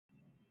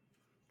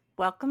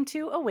Welcome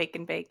to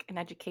Awaken Bake, an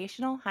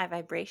educational, high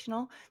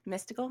vibrational,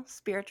 mystical,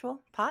 spiritual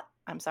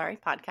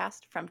podcast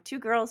from two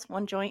girls,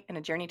 one joint, and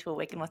a journey to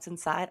awaken what's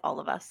inside all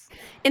of us.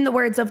 In the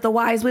words of the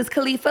wise Wiz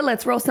Khalifa,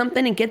 let's roll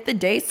something and get the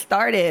day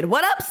started.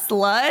 What up,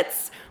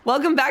 sluts?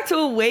 Welcome back to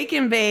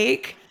Awaken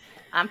Bake.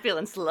 I'm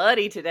feeling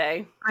slutty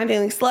today. I'm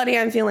feeling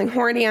slutty. I'm feeling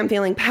horny. I'm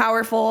feeling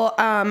powerful.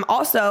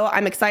 Also,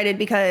 I'm excited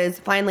because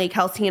finally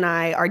Kelsey and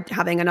I are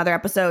having another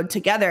episode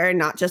together,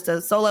 not just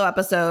a solo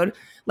episode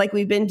like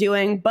we've been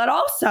doing, but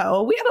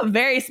also we have a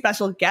very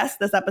special guest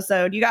this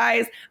episode. You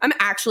guys, I'm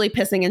actually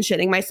pissing and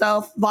shitting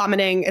myself,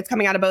 vomiting. It's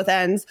coming out of both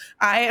ends.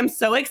 I am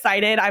so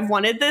excited. I've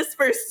wanted this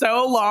for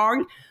so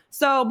long.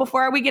 So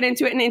before we get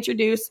into it and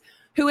introduce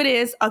who it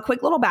is, a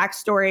quick little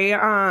backstory.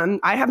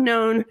 I have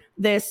known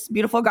this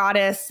beautiful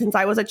goddess since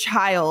I was a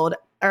child,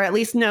 or at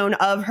least known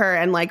of her.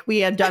 And like we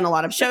had done a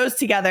lot of shows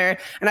together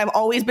and I've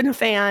always been a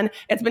fan.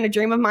 It's been a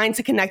dream of mine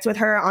to connect with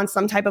her on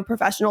some type of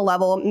professional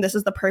level. And this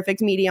is the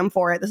perfect medium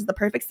for it. This is the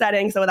perfect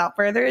setting. So without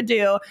further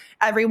ado,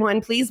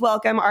 everyone, please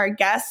welcome our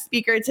guest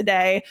speaker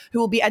today, who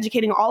will be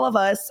educating all of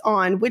us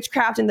on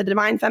witchcraft and the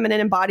divine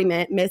feminine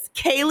embodiment, Miss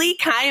Kalie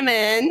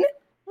Kaimann.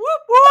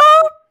 Whoop,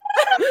 whoop.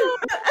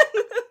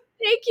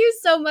 Thank you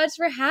so much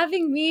for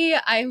having me.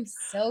 I'm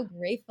so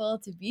grateful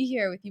to be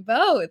here with you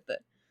both.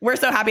 We're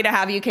so happy to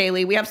have you,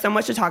 Kalie. We have so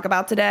much to talk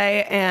about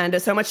today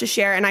and so much to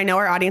share. And I know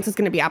our audience is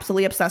going to be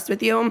absolutely obsessed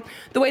with you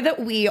the way that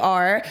we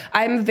are.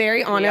 I'm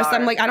very honest.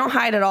 I'm like, I don't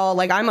hide at all.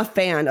 Like, I'm a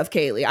fan of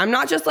Kalie. I'm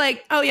not just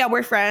like, oh yeah,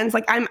 we're friends.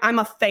 Like I'm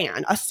a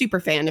fan, a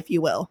super fan, if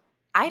you will.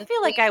 I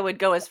feel like I would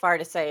go as far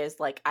to say is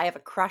like, I have a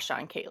crush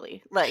on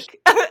Kalie.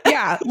 Like,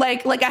 yeah,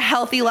 like a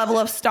healthy level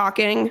of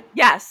stalking.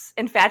 Yes.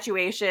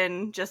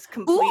 Infatuation, just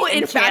complete Ooh,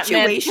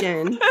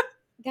 infatuation.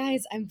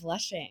 Guys, I'm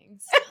blushing.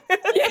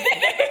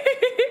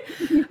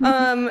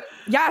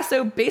 Yeah,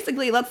 so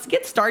basically let's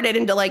get started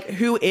into like,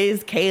 who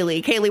is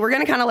Kalie? Kalie, we're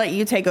going to kind of let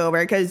you take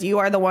over because you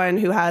are the one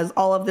who has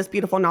all of this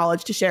beautiful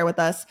knowledge to share with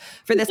us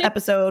for this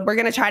episode. We're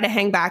going to try to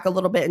hang back a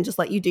little bit and just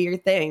let you do your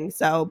thing.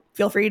 So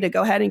feel free to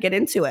go ahead and get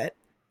into it.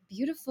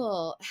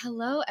 Beautiful.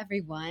 Hello,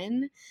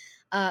 everyone.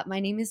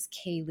 My name is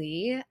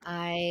Kalie.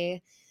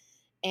 I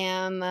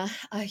am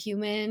a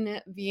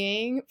human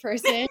being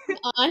person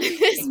on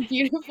this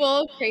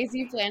beautiful,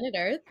 crazy planet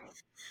Earth.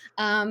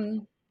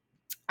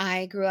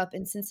 I grew up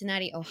in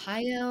Cincinnati,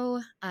 Ohio.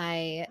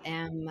 I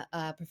am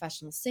a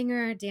professional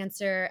singer,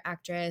 dancer,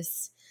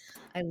 actress.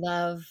 I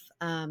love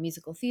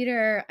musical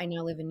theater. I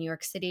now live in New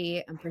York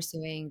City. I'm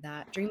pursuing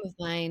that dream of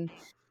mine.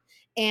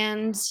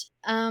 And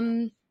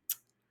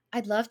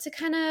I'd love to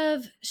kind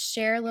of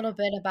share a little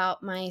bit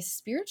about my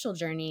spiritual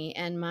journey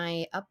and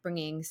my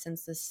upbringing,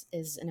 since this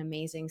is an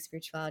amazing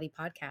spirituality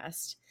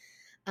podcast.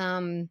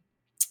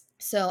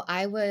 So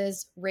I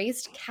was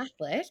raised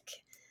Catholic.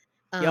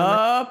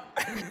 Yup.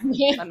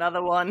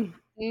 Another one.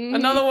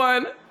 Another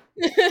one.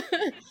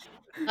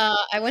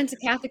 I went to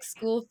Catholic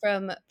school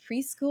from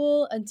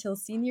preschool until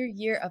senior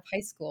year of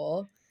high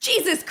school.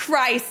 Jesus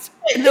Christ.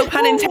 No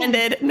pun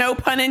intended. No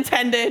pun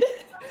intended.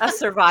 A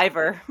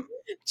survivor.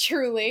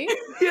 Truly.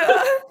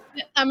 Yeah.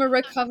 I'm a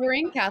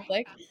recovering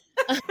Catholic.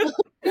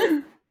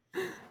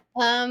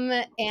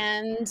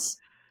 And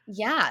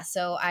yeah,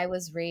 so I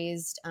was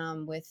raised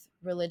with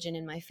religion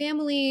in my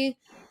family.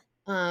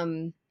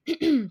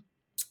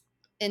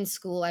 In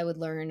school, I would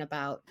learn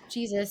about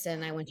Jesus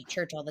and I went to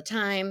church all the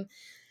time.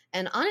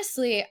 And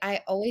honestly,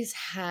 I always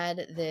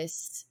had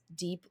this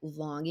deep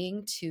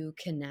longing to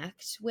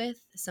connect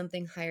with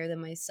something higher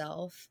than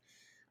myself.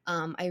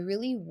 I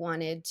really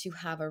wanted to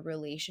have a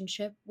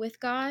relationship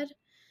with God.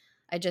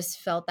 I just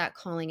felt that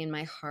calling in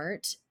my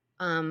heart.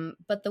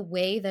 But the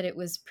way that it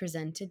was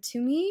presented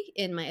to me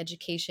in my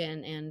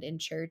education and in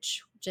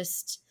church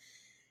just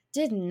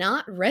did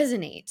not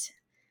resonate.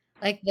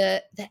 Like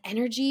the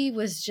energy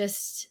was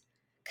just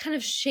kind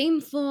of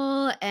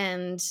shameful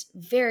and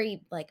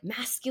very like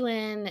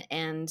masculine,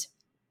 and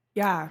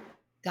Yeah.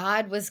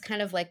 God was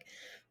kind of like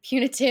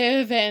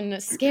punitive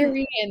and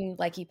scary and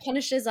like he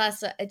punishes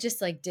us. It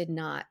just like did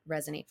not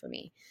resonate for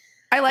me.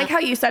 I like how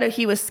you said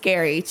he was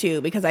scary too,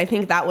 because I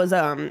think that was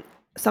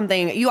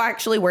something you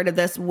actually worded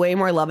this way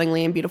more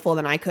lovingly and beautiful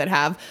than I could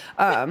have,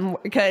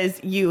 because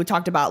you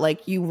talked about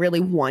like you really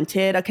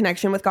wanted a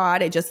connection with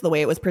God. It just the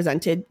way it was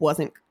presented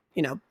wasn't,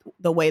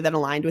 the way that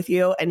aligned with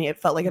you, and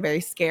it felt like a very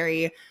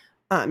scary,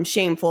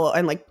 shameful,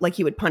 and like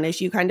he would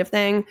punish you kind of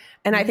thing.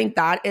 And I think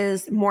that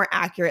is more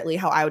accurately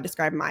how I would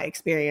describe my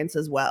experience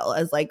as well.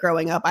 As like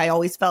growing up, I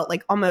always felt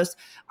like almost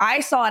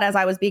I saw it as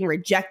I was being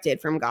rejected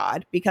from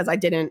God because I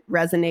didn't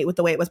resonate with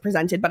the way it was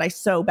presented, but I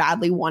so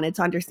badly wanted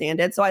to understand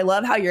it. So I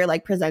love how you're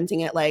like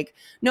presenting it like,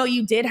 no,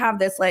 you did have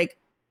this like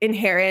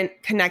inherent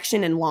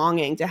connection and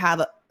longing to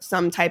have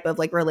some type of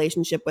like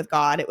relationship with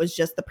God. It was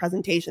just the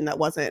presentation that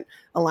wasn't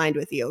aligned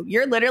with you.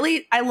 You're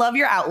literally, I love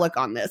your outlook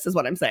on this is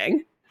what I'm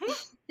saying.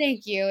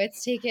 Thank you.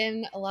 It's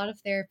taken a lot of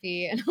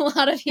therapy and a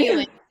lot of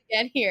healing to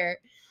get here.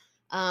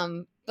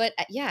 But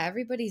yeah,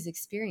 everybody's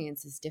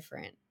experience is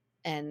different.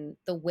 And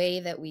the way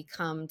that we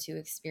come to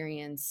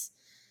experience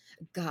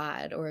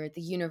God or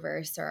the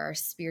universe or our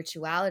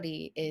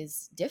spirituality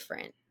is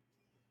different.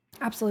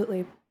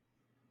 Absolutely.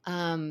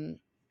 Um,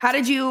 How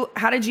did you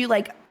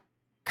like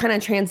kind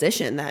of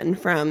transition then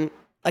from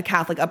a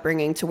Catholic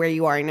upbringing to where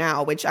you are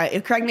now? Which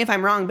correct me if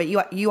I'm wrong, but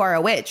you are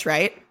a witch,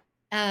 right?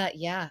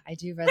 yeah, I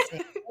do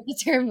resonate with the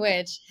term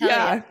witch. Hell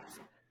yeah. Yeah.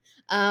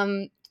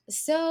 Um,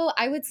 so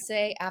I would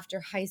say after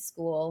high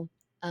school,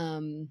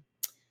 um,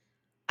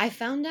 I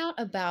found out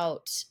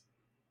about,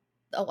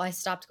 I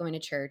stopped going to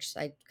church.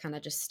 I kind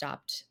of just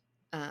stopped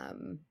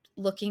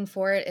looking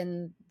for it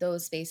in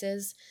those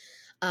spaces.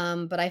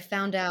 But I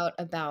found out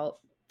about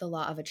the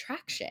law of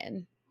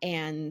attraction,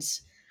 and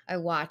I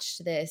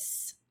watched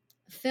this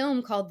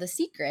film called The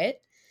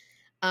Secret,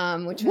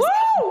 which was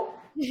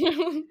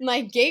Woo!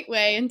 my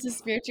gateway into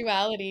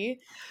spirituality.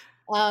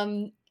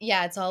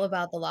 Yeah, it's all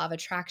about the law of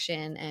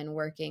attraction and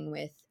working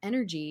with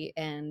energy.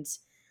 And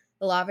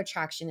the law of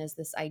attraction is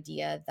this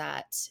idea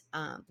that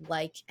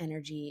like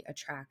energy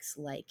attracts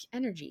like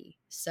energy.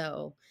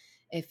 So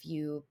if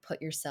you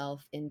put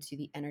yourself into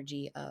the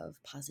energy of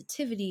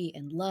positivity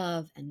and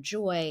love and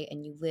joy,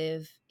 and you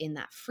live in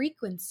that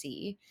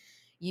frequency,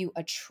 you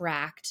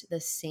attract the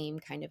same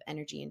kind of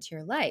energy into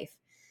your life.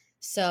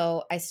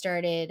 So I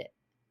started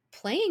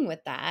playing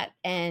with that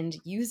and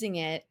using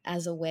it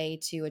as a way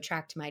to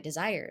attract my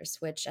desires,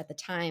 which at the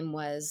time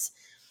was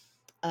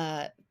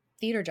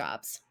theater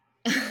jobs.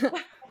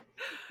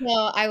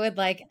 So I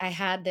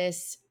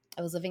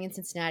was living in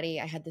Cincinnati.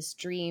 I had this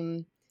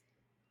dream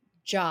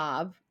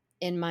job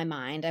in my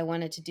mind. I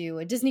wanted to do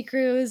a Disney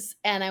cruise,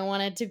 and I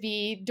wanted to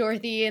be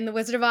Dorothy in the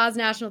Wizard of Oz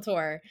national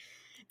tour.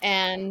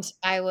 And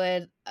I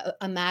would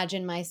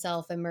imagine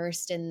myself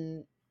immersed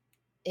in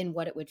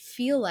what it would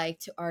feel like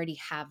to already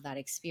have that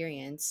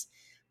experience.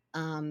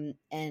 And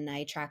I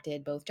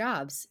attracted both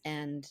jobs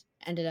and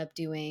ended up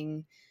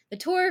doing the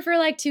tour for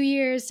like 2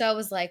 years. So I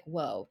was like,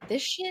 whoa,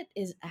 this shit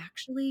is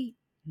actually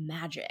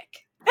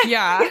magic.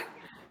 Yeah.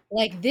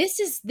 Like this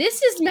is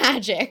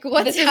magic. This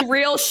What's is happening?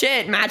 real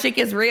shit. Magic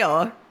is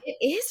real. It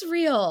is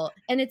real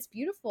and it's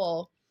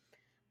beautiful.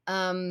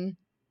 Um,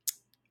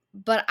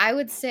 but I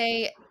would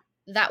say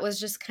that was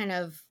just kind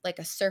of like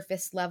a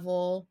surface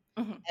level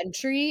Mhm.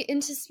 entry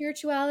into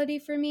spirituality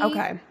for me.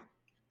 Okay.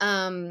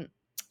 Um,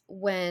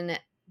 when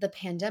the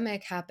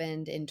pandemic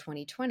happened in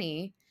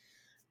 2020,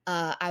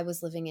 I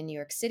was living in New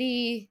York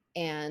City,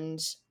 and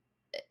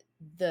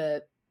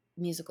the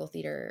musical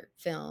theater,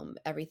 film,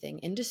 everything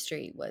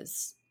industry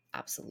was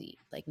obsolete.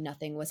 Like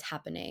nothing was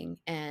happening.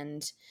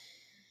 And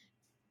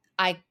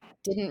I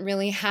didn't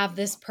really have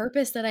this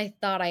purpose that I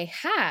thought I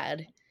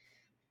had.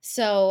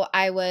 So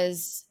I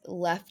was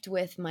left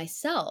with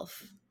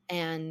myself.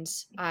 And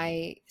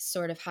I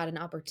sort of had an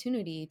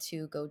opportunity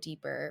to go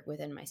deeper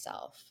within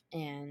myself.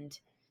 And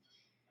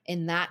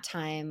in that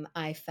time,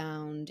 I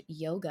found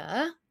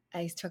yoga.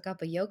 I took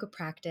up a yoga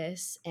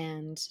practice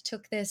and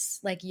took this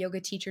like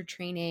yoga teacher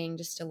training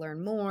just to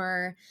learn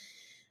more.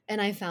 And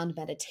I found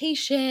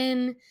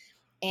meditation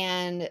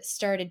and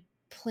started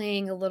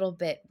playing a little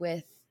bit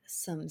with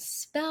some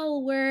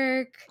spell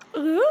work.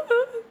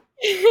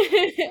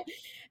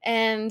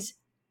 And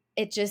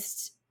it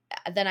just,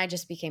 then I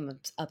just became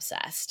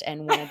obsessed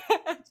and wanted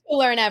to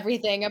learn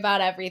everything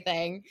about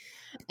everything.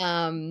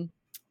 Once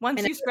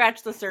And you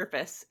scratch the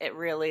surface, it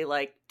really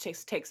like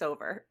just takes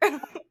over.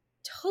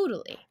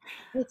 totally.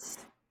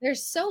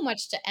 There's so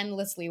much to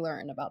endlessly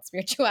learn about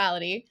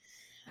spirituality.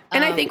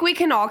 And I think we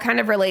can all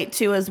kind of relate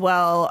to as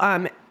well.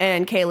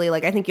 And Kalie,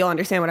 like I think you'll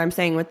understand what I'm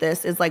saying with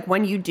this is like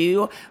when you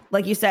do,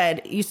 like you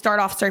said, you start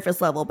off surface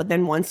level, but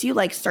then once you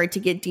like start to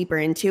get deeper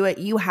into it,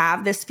 you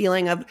have this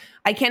feeling of,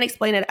 I can't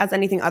explain it as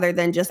anything other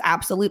than just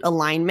absolute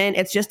alignment.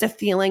 It's just a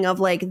feeling of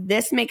like,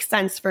 this makes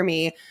sense for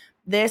me.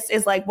 This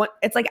is like what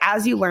it's like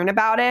as you learn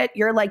about it,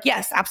 you're like,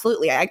 yes,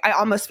 absolutely. I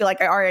almost feel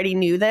like I already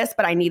knew this,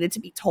 but I needed to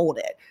be told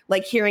it.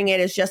 Like hearing it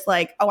is just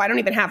like, oh, I don't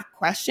even have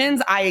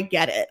questions. I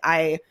get it.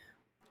 I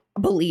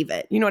believe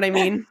it. You know what I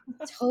mean?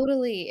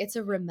 Totally. It's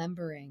a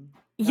remembering.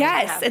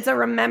 Yes, Yes. it's a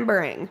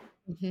remembering.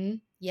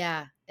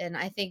 Yeah. And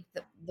I think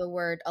the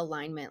word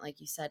alignment,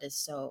 like you said, is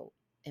so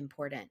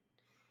important.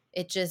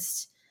 It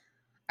just,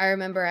 I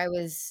remember I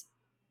was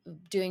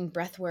doing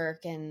breath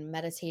work and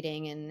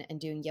meditating and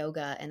doing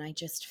yoga, and I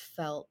just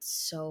felt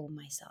so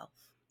myself.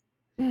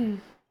 Mm.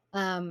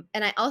 And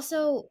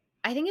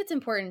I think it's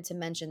important to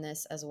mention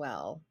this as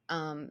well.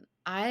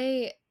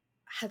 I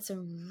had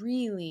some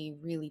really,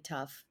 really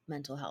tough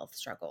mental health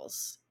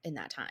struggles in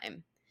that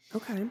time.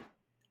 Okay.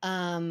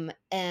 And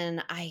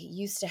I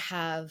used to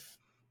have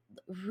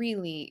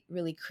really,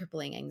 really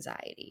crippling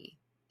anxiety,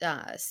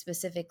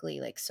 specifically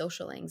like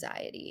social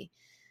anxiety.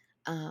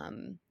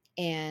 Um,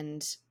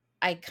 and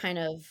I kind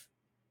of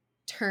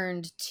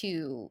turned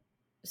to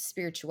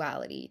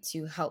spirituality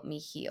to help me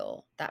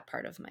heal that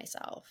part of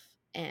myself.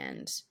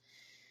 And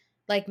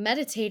like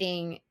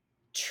meditating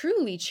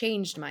truly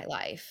changed my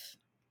life.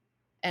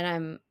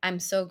 And I'm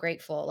so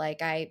grateful.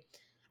 Like I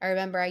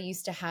remember I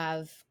used to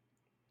have,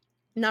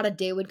 not a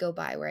day would go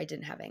by where I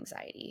didn't have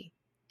anxiety.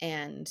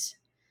 And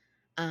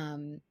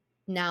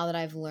now that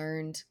I've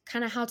learned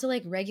kind of how to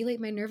like regulate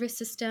my nervous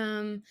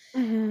system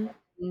Mm-hmm.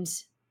 and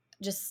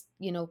just,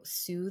 you know,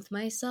 soothe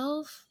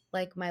myself,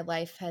 like my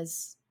life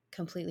has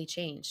completely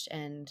changed.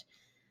 And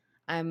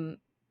I'm,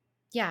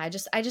 yeah, I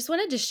just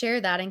wanted to share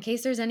that in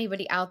case there's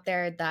anybody out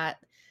there that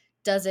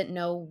doesn't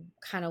know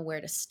kind of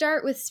where to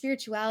start with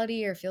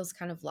spirituality or feels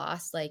kind of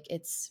lost. Like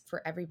it's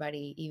for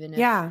everybody, even if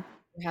Yeah.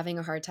 you're having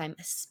a hard time,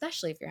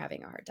 especially if you're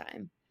having a hard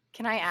time.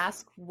 Can I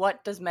ask,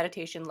 what does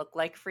meditation look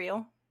like for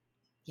you?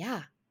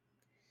 Yeah.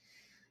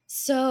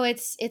 So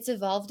it's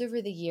evolved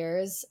over the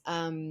years.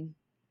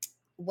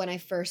 When I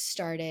first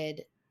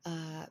started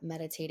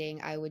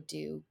meditating, I would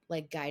do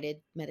like guided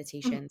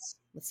meditations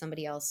with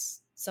somebody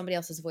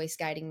else's voice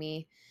guiding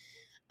me.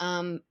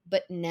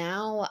 But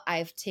now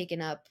I've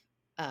taken up.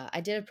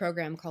 I did a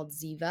program called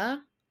Ziva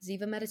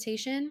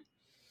meditation,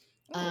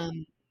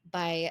 Ooh.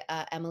 by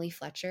Emily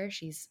Fletcher.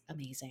 She's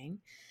amazing.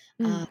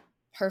 Mm.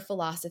 Her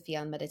philosophy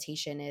on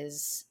meditation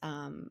is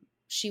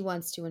she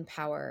wants to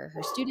empower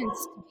her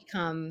students to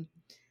become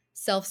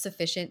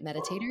self-sufficient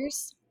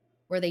meditators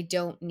where they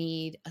don't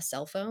need a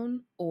cell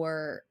phone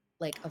or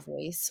like a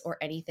voice or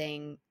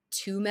anything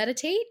to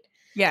meditate.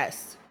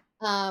 Yes.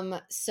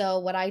 So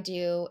what I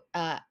do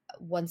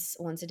once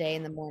a day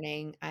in the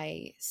morning,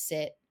 I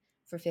sit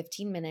for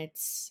 15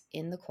 minutes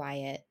in the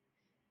quiet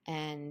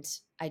and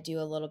I do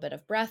a little bit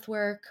of breath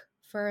work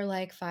for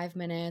like 5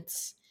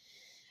 minutes.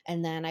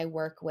 And then I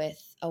work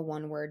with a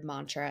one word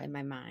mantra in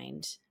my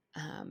mind.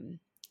 Um,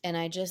 and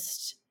I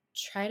just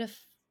try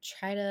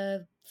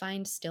to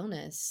find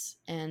stillness.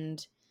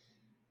 And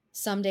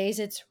some days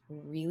it's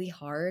really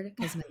hard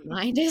because my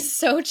mind is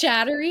so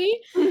chattery.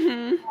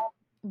 Mm-hmm.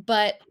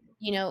 But,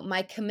 you know,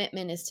 my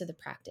commitment is to the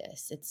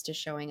practice. It's to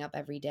showing up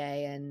every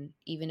day. And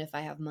even if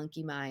I have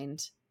monkey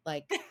mind,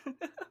 like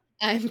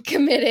I'm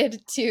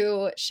committed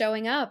to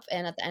showing up.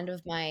 And at the end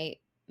of my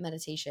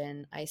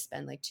meditation, I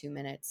spend like 2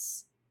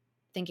 minutes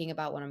thinking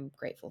about what I'm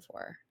grateful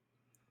for.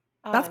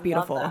 Oh, I That's love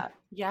beautiful. that.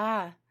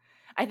 Yeah.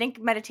 I think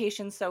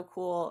meditation's so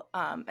cool,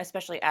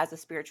 especially as a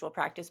spiritual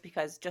practice,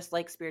 because just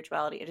like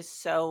spirituality, it is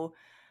so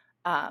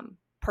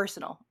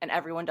personal and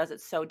everyone does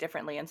it so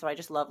differently. And so I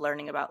just love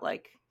learning about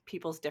like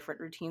people's different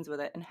routines with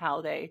it and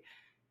how they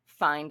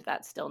find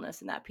that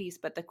stillness and that peace.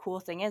 But the cool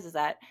thing is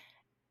that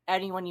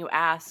anyone you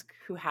ask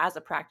who has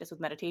a practice with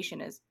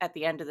meditation is at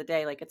the end of the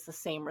day, like it's the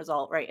same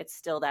result, right? It's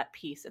still that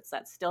peace, it's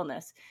that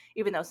stillness,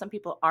 even though some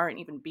people aren't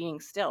even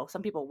being still.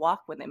 Some people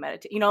walk when they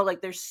meditate,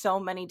 like there's so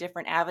many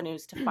different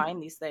avenues to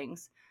find these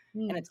things.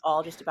 And Mm, it's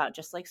all just about,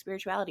 just like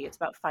spirituality, it's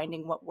about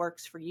finding what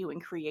works for you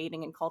and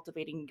creating and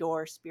cultivating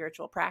your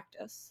spiritual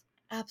practice.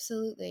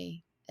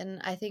 absolutely.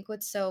 And I think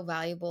what's so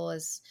valuable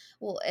is,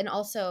 well, and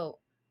also,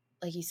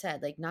 like you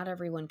said, like not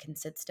everyone can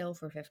sit still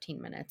for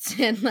 15 minutes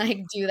and like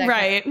do that kind of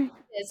Right.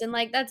 practice. And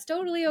like that's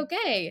totally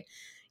okay.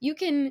 You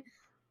can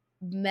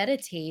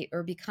meditate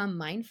or become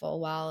mindful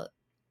while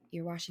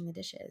you're washing the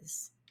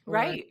dishes or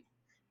Right.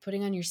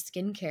 putting on your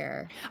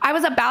skincare. I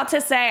was about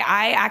to say,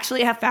 I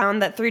actually have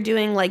found that through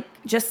doing like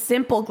just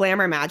simple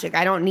glamour magic,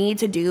 I don't need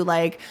to do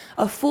like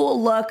a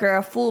full look or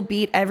a full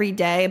beat every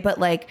day, but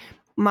like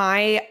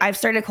I've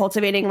started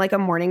cultivating like a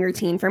morning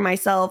routine for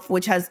myself,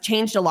 which has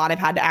changed a lot. I've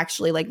had to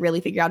actually like really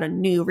figure out a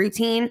new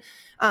routine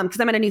because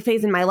I'm at a new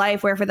phase in my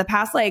life where for the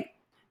past like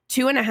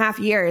 2.5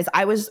 years,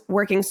 I was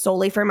working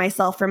solely for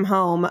myself from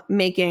home,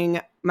 making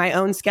my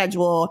own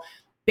schedule,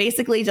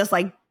 basically just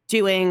like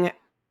doing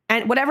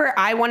and whatever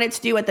I wanted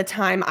to do at the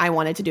time, I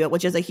wanted to do it,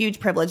 which is a huge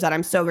privilege that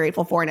I'm so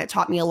grateful for. And it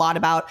taught me a lot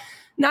about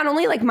not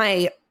only like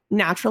my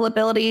natural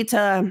ability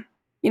to,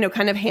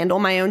 kind of handle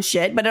my own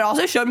shit, but it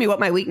also showed me what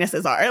my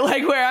weaknesses are.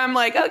 Like where I'm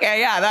like,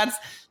 okay, yeah,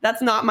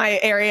 that's not my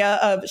area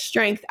of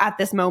strength at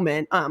this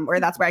moment,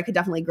 or that's where I could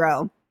definitely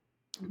grow.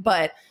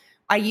 But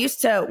I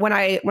used to when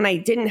I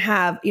didn't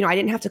have, I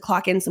didn't have to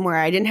clock in somewhere.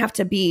 I didn't have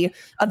to be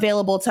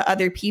available to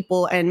other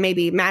people and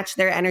maybe match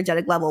their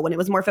energetic level. When it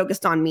was more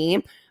focused on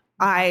me,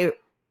 I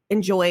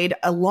enjoyed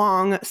a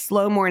long,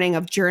 slow morning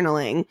of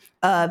journaling,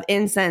 of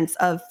incense,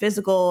 of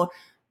physical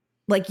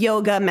like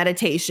yoga,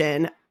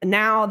 meditation.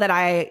 Now that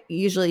I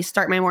usually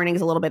start my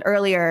mornings a little bit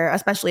earlier,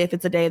 especially if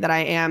it's a day that I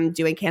am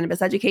doing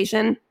cannabis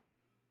education,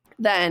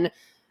 then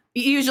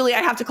usually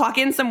I have to clock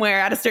in somewhere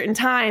at a certain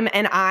time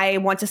and I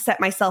want to set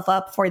myself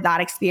up for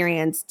that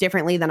experience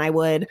differently than I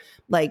would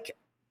like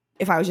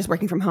if I was just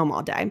working from home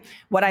all day.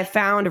 What I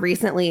found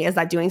recently is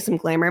that doing some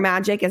glamour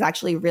magic is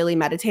actually really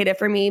meditative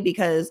for me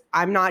because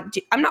I'm not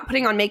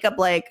putting on makeup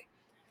like,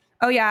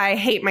 oh yeah, I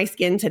hate my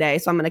skin today,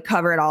 so I'm going to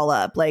cover it all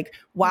up. Like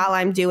while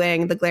I'm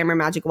doing the glamour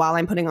magic, while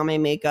I'm putting on my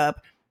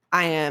makeup,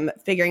 I am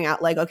figuring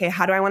out like, okay,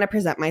 how do I want to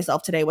present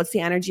myself today? What's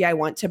the energy I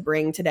want to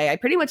bring today? I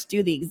pretty much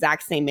do the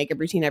exact same makeup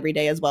routine every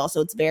day as well.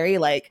 So it's very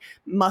like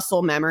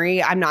muscle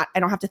memory. I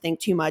don't have to think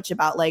too much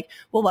about like,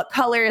 well, what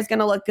color is going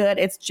to look good?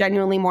 It's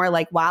genuinely more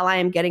like while I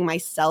am getting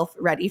myself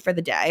ready for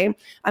the day,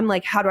 I'm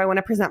like, how do I want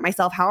to present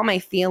myself? How am I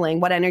feeling?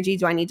 What energy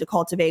do I need to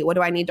cultivate? What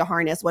do I need to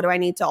harness? What do I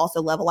need to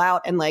also level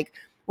out? And like,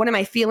 what am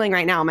I feeling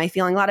right now? Am I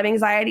feeling a lot of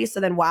anxiety? So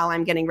then while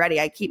I'm getting ready,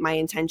 I keep my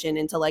intention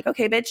into like,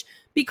 okay, bitch,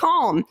 be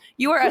calm.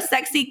 You are a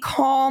sexy,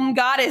 calm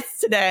goddess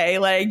today.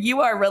 Like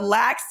you are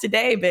relaxed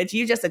today, bitch.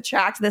 You just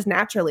attract this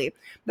naturally.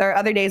 There are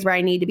other days where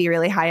I need to be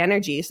really high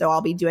energy. So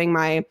I'll be doing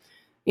my,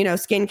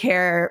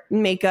 skincare,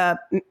 makeup,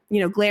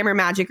 glamour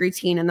magic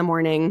routine in the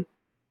morning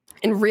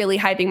and really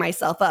hyping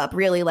myself up,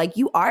 really like,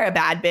 you are a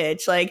bad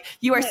bitch. Like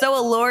you are so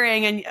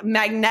alluring and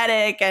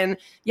magnetic. And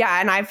yeah,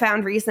 and I've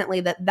found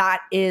recently that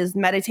that is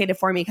meditative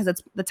for me because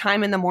it's the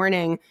time in the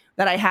morning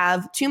that I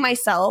have to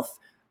myself.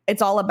 It's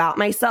all about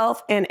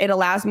myself and it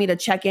allows me to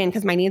check in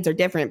because my needs are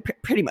different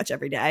pretty much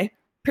every day,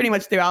 pretty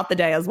much throughout the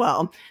day as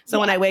well.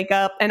 So when I wake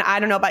up, and I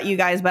don't know about you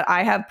guys, but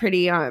I have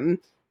pretty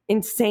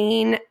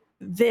insane,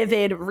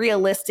 vivid,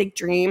 realistic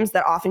dreams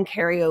that often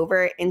carry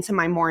over into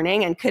my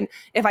morning and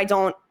if I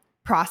don't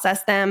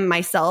process them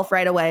myself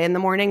right away in the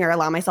morning or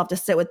allow myself to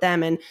sit with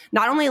them and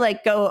not only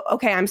like go,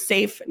 okay, I'm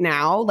safe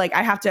now. Like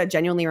I have to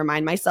genuinely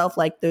remind myself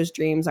like those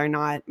dreams are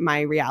not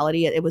my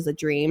reality. It was a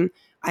dream.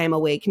 I am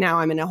awake now.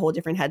 I'm in a whole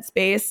different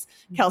headspace.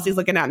 Kelsey's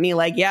looking at me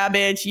like, yeah,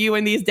 bitch, you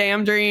and these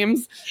damn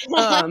dreams.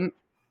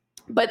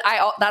 But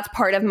that's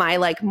part of my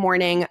like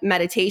morning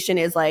meditation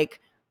is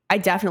like, I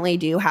definitely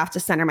do have to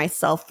center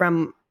myself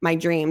from my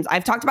dreams.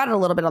 I've talked about it a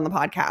little bit on the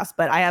podcast,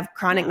 but I have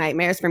chronic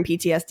nightmares from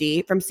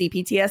PTSD, from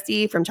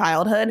CPTSD, from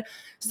childhood.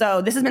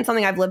 So this has been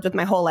something I've lived with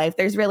my whole life.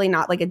 There's really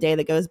not like a day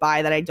that goes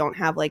by that I don't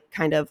have like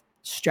kind of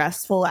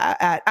stressful,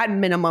 at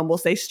minimum, we'll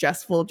say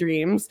stressful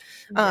dreams.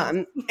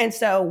 And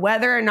so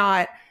whether or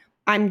not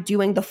I'm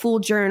doing the full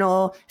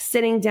journal,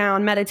 sitting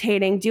down,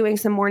 meditating, doing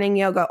some morning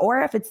yoga, or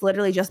if it's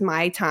literally just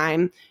my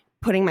time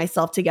putting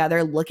myself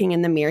together, looking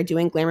in the mirror,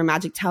 doing glamour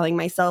magic, telling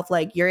myself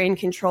like, you're in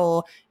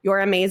control, you're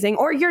amazing,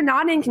 or you're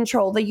not in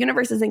control. The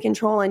universe is in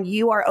control and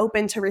you are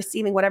open to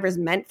receiving whatever's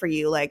meant for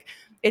you. Like,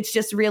 it's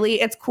just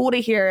really, it's cool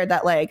to hear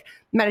that like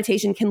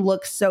meditation can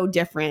look so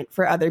different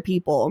for other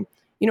people.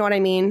 You know what I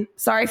mean?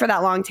 Sorry for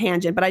that long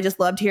tangent, but I just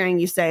loved hearing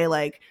you say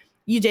like,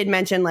 you did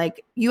mention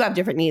like you have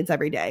different needs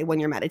every day when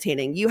you're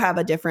meditating. You have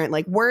a different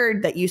like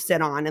word that you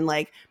sit on. And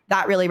like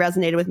that really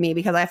resonated with me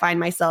because I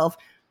find myself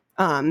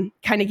kind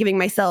of giving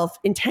myself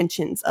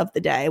intentions of the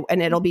day.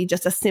 And it'll be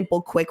just a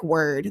simple, quick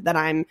word that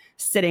I'm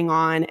sitting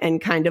on and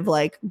kind of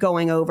like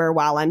going over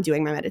while I'm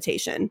doing my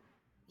meditation.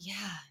 Yeah.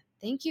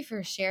 Thank you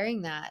for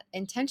sharing that.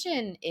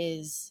 Intention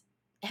is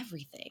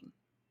everything.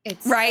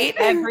 It's right.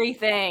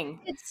 Everything.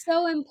 It's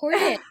so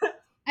important.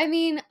 I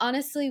mean,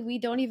 honestly, we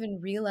don't even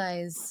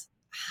realize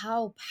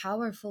how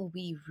powerful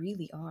we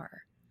really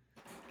are.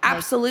 Like,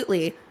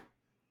 Absolutely.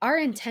 our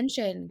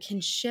intention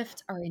can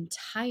shift our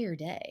entire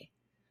day.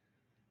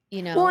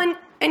 You know? Well,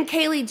 and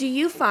Kalie, do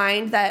you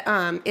find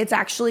that it's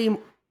actually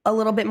a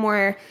little bit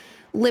more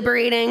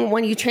liberating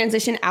when you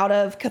transition out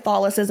of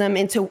Catholicism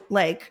into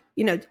like,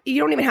 you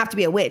don't even have to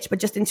be a witch, but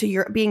just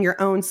into being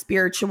your own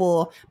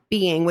spiritual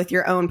being with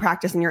your own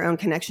practice and your own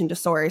connection to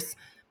source?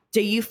 Do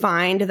you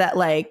find that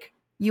like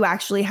you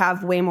actually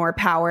have way more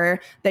power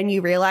than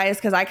you realize?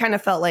 Because I kind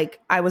of felt like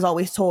I was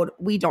always told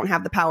we don't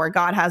have the power.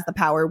 God has the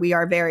power. We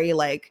are very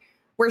like,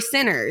 we're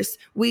sinners.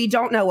 We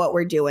don't know what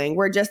we're doing.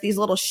 We're just these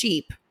little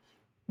sheep.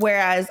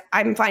 Whereas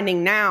I'm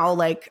finding now,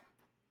 like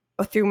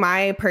through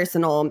my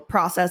personal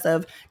process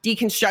of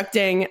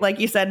deconstructing, like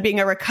you said,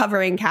 being a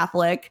recovering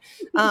Catholic,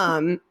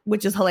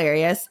 which is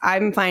hilarious.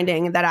 I'm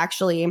finding that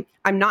actually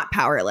I'm not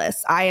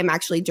powerless. I am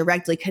actually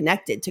directly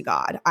connected to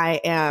God.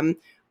 I am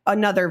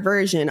another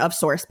version of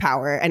source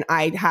power. And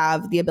I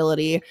have the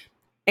ability,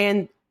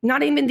 and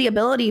not even the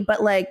ability,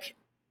 but like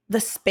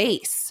the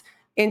space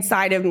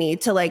inside of me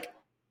to like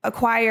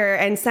acquire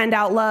and send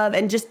out love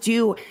and just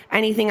do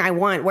anything I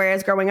want.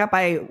 Whereas growing up,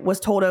 I was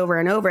told over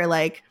and over,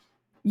 like,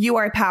 you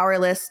are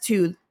powerless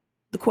to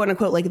the quote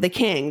unquote, like the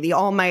king, the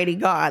almighty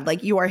God.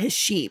 Like you are his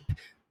sheep.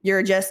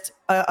 You're just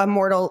a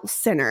mortal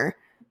sinner.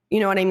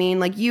 You know what I mean?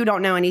 Like you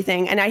don't know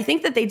anything. And I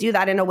think that they do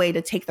that in a way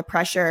to take the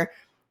pressure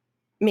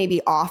maybe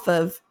off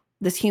of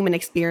this human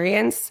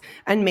experience.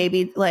 And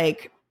maybe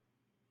like,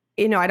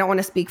 I don't want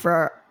to speak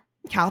for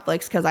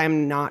Catholics because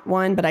I'm not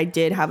one, but I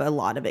did have a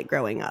lot of it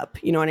growing up.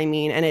 You know what I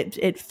mean? And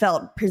it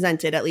felt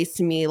presented, at least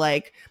to me,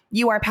 like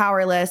you are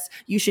powerless.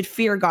 You should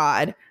fear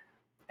God.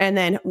 And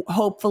then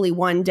hopefully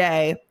one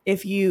day,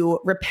 if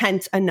you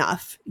repent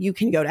enough, you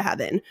can go to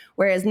heaven.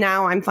 Whereas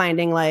now I'm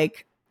finding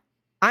like,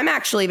 I'm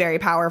actually very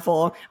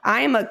powerful.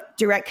 I am a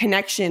direct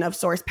connection of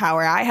source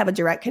power. I have a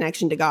direct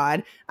connection to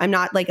God. I'm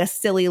not like a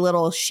silly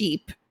little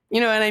sheep. You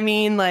know what I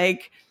mean?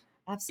 Like,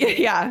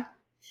 Absolutely. yeah.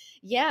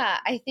 Yeah.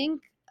 I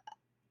think,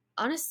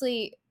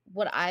 honestly,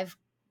 what I've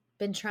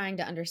been trying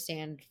to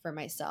understand for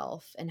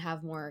myself and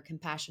have more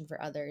compassion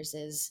for others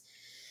is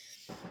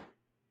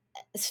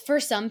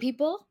for some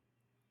people,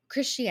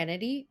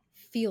 Christianity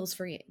feels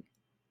freeing.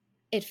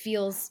 It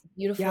feels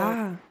beautiful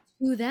Yeah.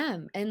 to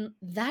them. And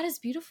that is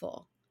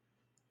beautiful.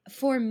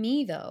 For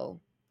me,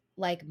 though,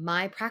 like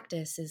my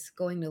practice is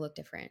going to look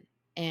different.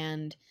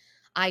 And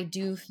I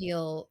do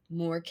feel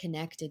more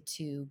connected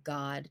to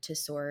God, to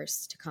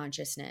source, to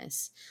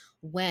consciousness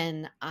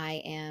when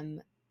I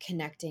am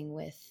connecting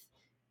with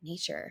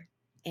nature.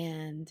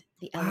 and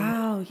the element.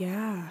 Wow,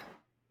 yeah.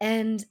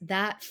 And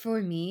that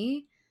for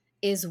me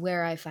is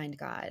where I find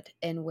God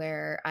and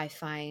where I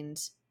find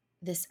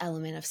this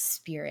element of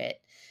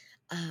spirit.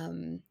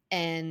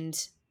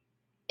 And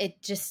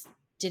it just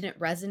didn't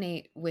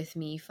resonate with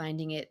me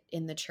finding it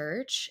in the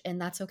church,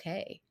 and that's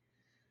okay.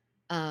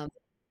 Um,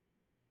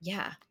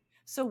 yeah.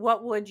 So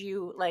what would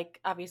you like,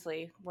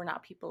 obviously we're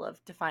not people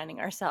of defining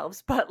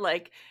ourselves, but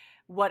like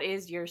what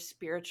is your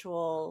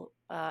spiritual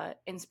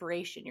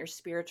inspiration, your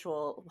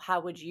spiritual,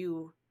 how would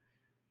you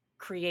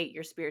create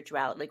your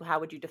spirituality? Like how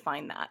would you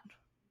define that?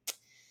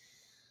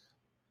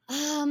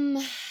 Um,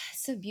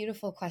 it's a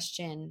beautiful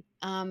question.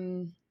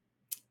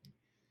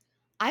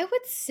 I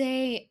would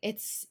say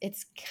it's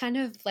kind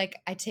of like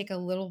I take a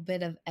little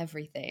bit of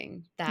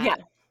everything Yeah.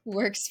 that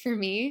works for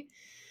me.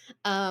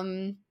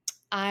 Um,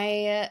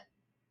 I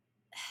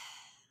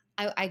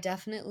I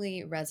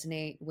definitely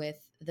resonate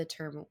with the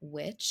term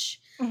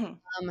witch. Hmm.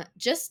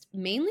 Just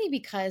mainly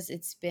because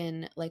it's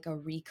been like a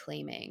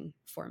reclaiming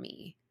for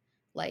me,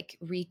 like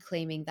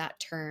reclaiming that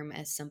term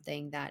as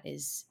something that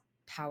is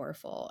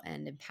powerful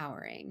and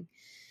empowering.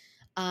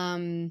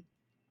 Um,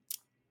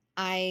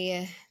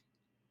 I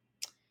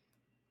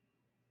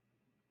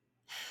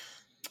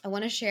I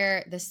want to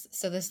share this.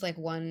 So this like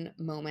one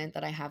moment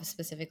that I have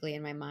specifically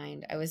in my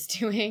mind. I was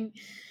doing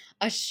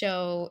a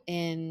show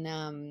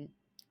in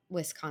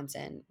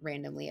Wisconsin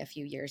randomly a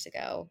few years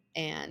ago,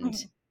 and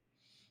Hmm.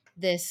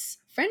 this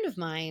friend of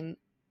mine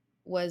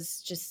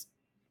was just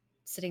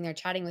sitting there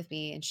chatting with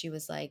me, and she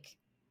was like,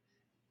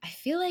 "I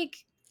feel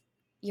like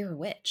you're a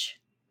witch,"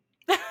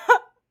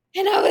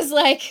 and I was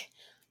like,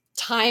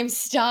 time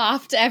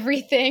stopped.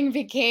 Everything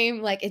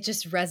became like it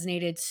just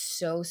resonated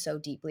so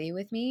deeply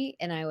with me,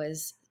 and I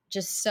was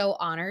just so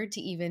honored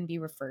to even be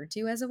referred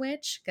to as a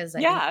witch because I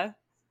think Yeah.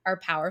 are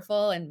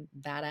powerful and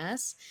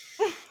badass.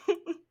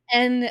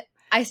 And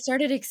I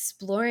started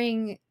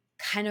exploring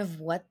kind of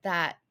what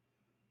that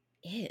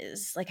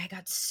is. Like I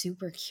got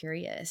super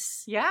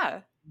curious.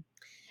 Yeah.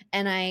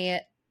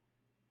 And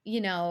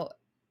you know,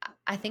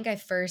 I think I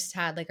first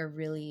had like a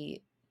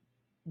really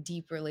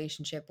deep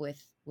relationship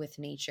with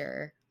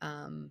nature.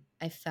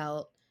 I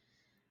felt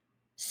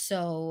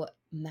so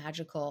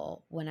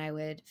magical when I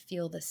would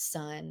feel the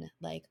sun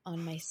like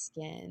on my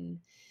skin.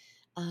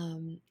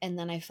 And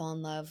then I fell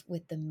in love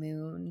with the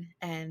moon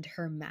and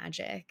her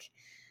magic.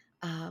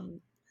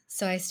 Um,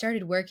 so I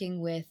started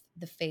working with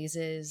the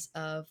phases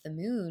of the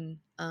moon,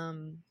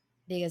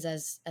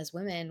 because as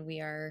women, we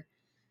are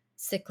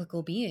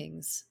cyclical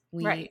beings.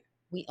 Right.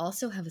 We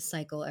also have a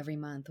cycle every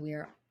month. We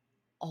are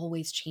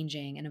always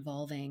changing and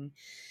evolving.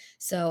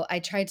 So I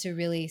tried to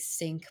really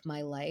sync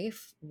my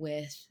life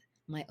with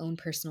my own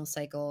personal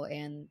cycle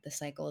and the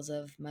cycles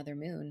of Mother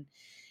Moon.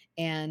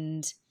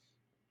 And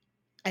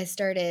I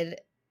started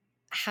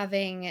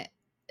having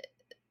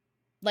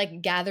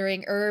like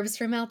gathering herbs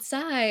from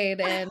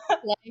outside and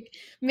like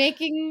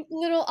making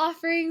little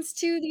offerings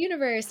to the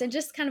universe and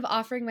just kind of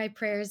offering my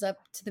prayers up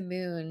to the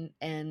moon.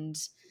 And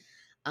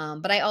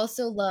but I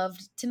also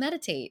loved to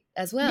meditate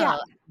as Yeah.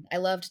 well. I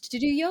loved to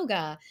do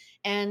yoga.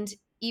 And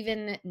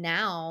even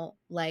now,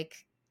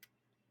 like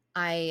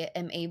I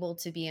am able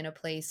to be in a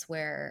place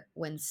where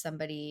when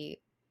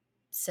somebody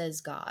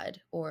says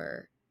God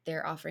or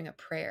they're offering a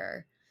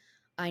prayer,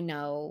 I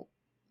know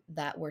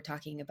that we're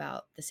talking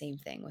about the same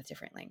thing with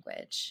different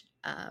language.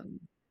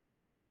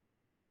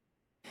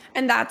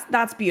 And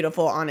that's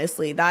beautiful,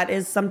 honestly. That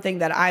is something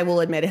that I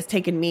will admit has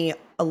taken me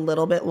a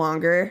little bit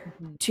longer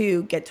Mhm.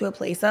 to get to a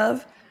place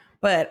of,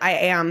 but I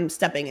am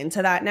stepping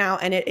into that now,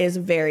 and it is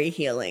very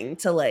healing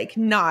to like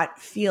not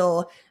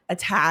feel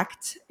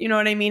attacked, you know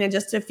what I mean? And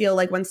just to feel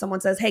like when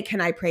someone says, "Hey,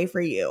 can I pray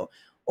for you?"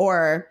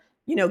 or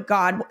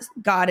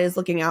God is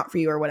looking out for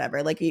you or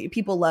whatever. Like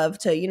people love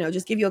to,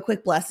 just give you a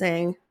quick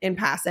blessing in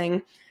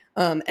passing.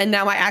 And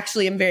now I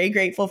actually am very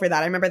grateful for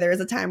that. I remember there was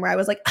a time where I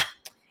was like,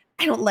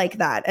 I don't like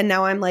that. And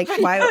now I'm like,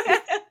 why?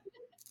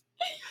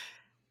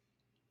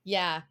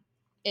 Yeah.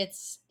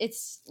 It's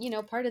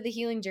part of the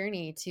healing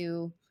journey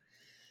to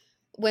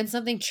when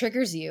something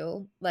triggers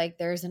you, like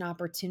there's an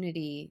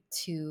opportunity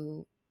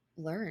to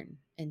learn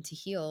and to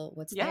heal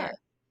what's there. Yeah,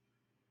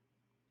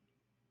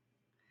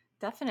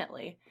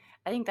 definitely.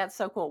 I think that's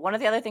so cool. One of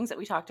the other things that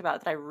we talked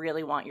about that I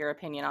really want your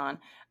opinion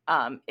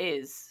on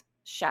is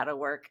shadow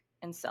work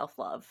and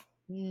self-love.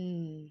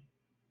 Mm,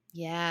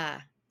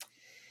 yeah.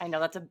 I know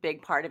that's a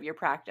big part of your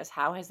practice.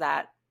 How has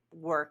that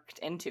worked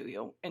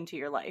into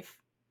your life?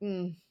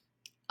 Mm.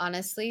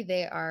 Honestly,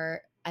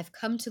 I've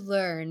come to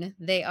learn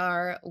they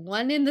are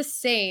one and the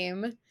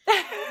same.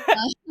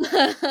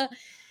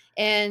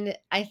 And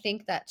I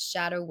think that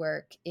shadow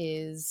work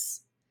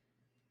is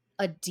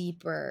a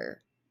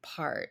deeper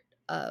part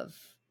of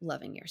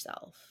loving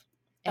yourself.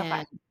 Okay.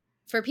 And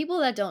for people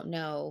that don't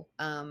know,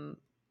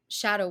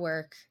 shadow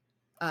work,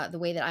 the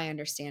way that I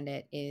understand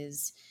it,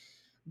 is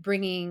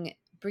bringing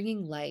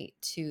light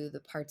to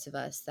the parts of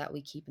us that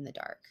we keep in the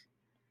dark,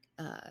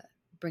 uh,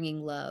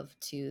 bringing love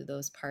to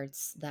those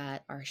parts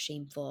that are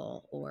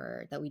shameful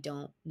or that we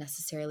don't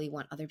necessarily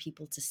want other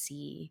people to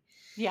see.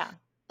 Yeah.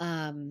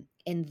 And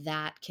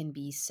that can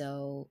be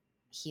so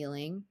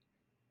healing.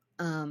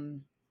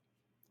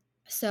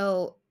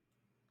 So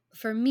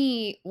for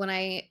me, when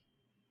I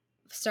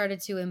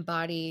started to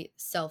embody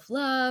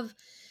self-love,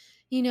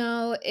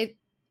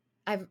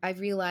 I've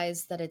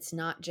realized that it's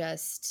not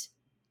just,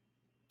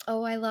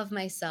 oh, I love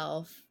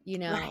myself,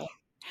 Right.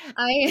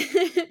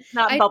 I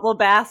Not I bubble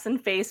baths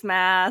and face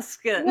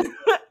mask and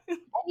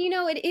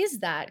it is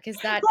that, because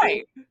that is,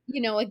 right.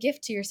 a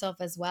gift to yourself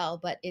as well,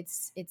 but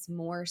it's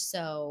more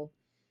so,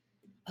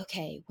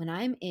 okay, when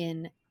I'm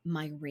in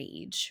my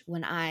rage,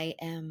 when I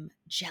am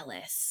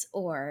jealous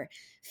or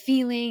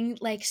feeling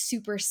like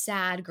super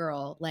sad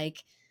girl,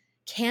 like,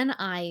 can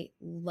I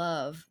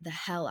love the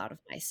hell out of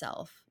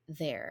myself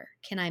there?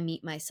 Can I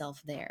meet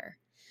myself there?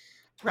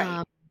 Right.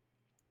 Um,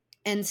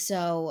 and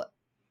so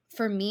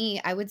for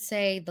me, I would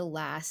say the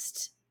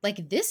last,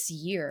 like, this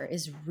year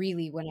is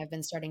really when I've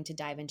been starting to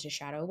dive into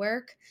shadow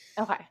work.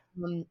 Okay.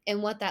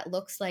 And what that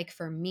looks like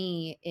for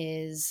me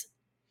is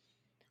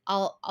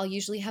I'll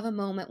usually have a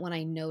moment when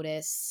I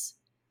notice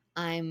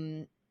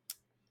I'm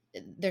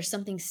there's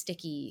something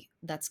sticky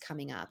that's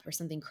coming up or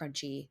something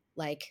crunchy.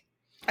 Like,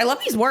 I love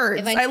these if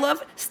words. I I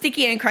love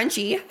sticky and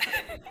crunchy.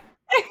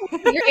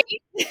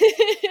 great.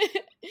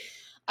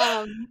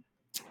 um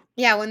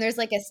yeah, when there's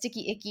like a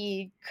sticky,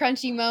 icky,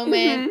 crunchy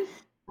moment, Mhm.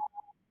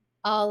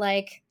 I'll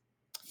like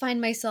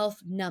find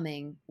myself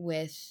numbing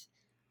with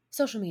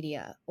social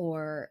media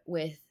or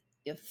with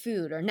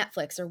food or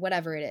Netflix or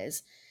whatever it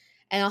is.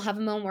 And I'll have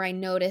a moment where I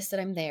notice that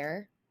I'm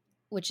there,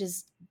 which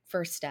is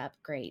first step,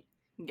 great.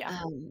 Yeah.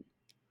 Um,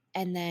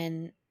 and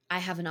then I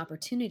have an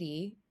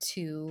opportunity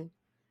to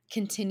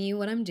continue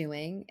what I'm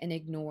doing and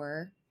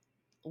ignore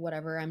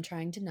whatever I'm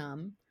trying to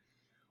numb.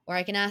 Or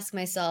I can ask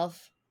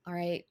myself, all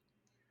right,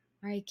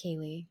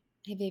 Kalie,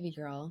 hey, baby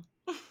girl,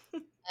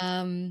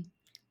 um,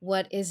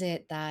 what is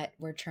it that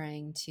we're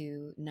trying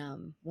to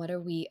numb? What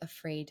are we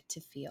afraid to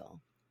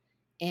feel?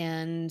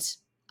 And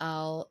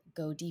I'll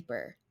go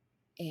deeper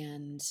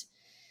and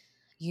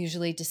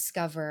usually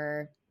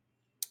discover,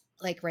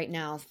 like right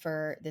now,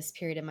 for this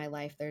period in my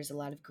life, there's a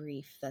lot of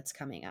grief that's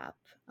coming up,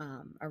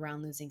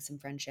 around losing some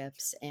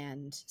friendships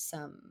and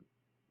some,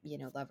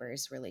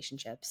 lovers,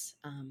 relationships.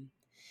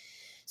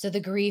 So the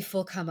grief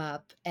will come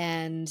up,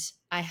 and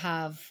I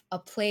have a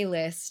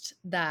playlist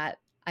that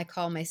I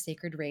call my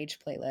Sacred Rage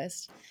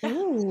playlist.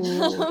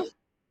 Ooh.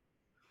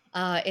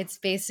 It's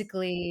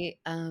basically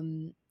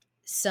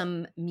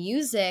some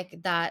music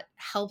that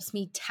helps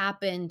me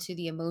tap into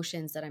the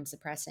emotions that I'm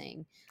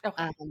suppressing.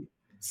 Okay.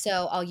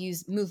 So I'll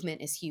use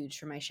movement is huge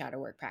for my shadow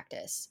work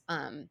practice.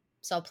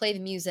 So I'll play the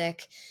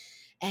music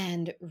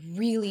and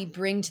really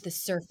bring to the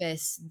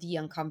surface the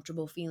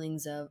uncomfortable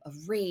feelings of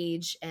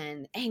rage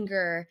and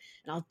anger.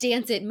 And I'll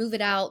dance it, move it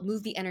out,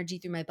 move the energy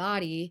through my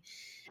body.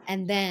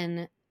 And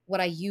then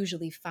what I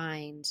usually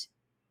find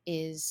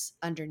is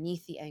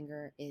underneath the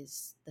anger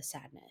is the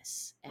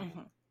sadness and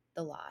Mhm.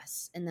 the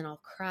loss. And then I'll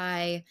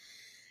cry.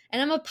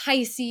 And I'm a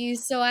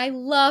Pisces, so I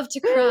love to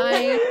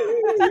cry.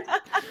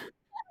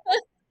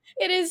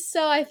 It is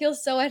so, I feel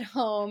so at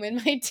home in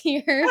my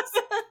tears.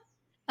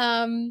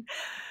 Um,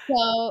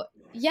 so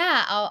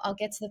yeah, I'll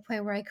get to the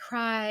point where I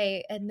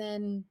cry, and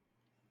then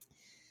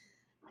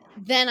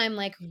I'm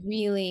like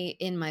really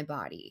in my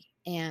body.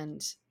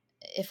 And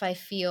if I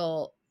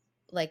feel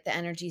like the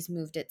energy's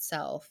moved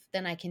itself,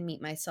 then I can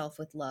meet myself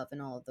with love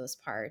in all of those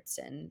parts.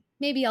 And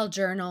maybe I'll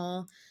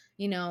journal,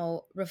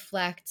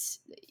 reflect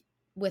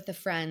with a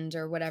friend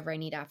or whatever I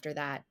need after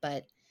that.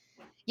 But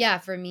yeah,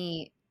 for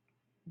me,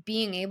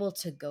 being able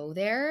to go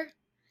there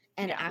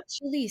and Yeah.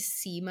 actually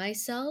see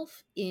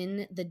myself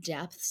in the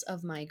depths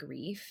of my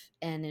grief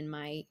and in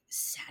my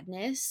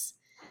sadness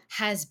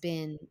has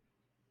been,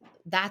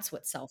 that's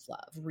what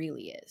self-love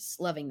really is,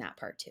 loving that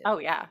part too. Oh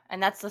yeah.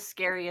 And that's the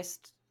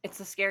scariest, it's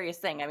the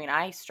scariest thing. I mean,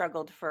 I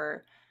struggled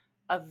for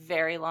a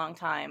very long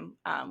time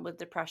with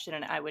depression,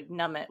 and I would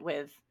numb it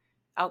with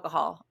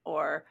alcohol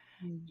or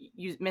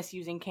Mm.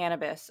 misusing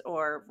cannabis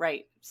or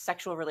right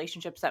sexual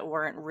relationships that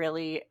weren't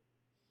really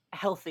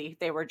healthy.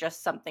 They were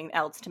just something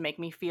else to make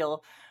me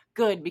feel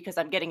good because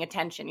I'm getting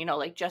attention,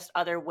 like just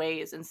other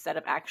ways instead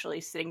of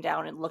actually sitting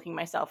down and looking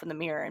myself in the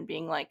mirror and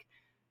being like,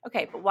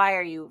 okay, but why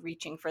are you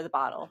reaching for the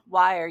bottle?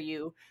 Why are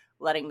you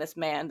letting this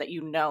man that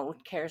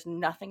cares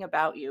nothing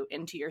about you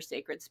into your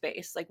sacred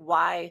space? Like,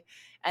 why?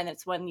 And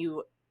it's when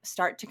you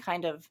start to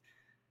kind of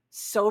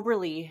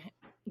soberly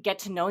get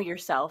to know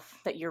yourself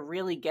that you're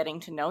really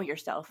getting to know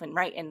yourself,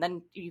 and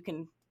then you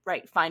can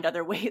find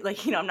other ways.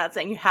 Like, I'm not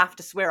saying you have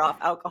to swear off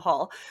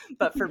alcohol,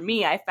 but for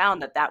me, I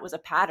found that was a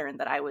pattern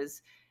that I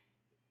was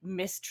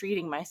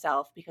mistreating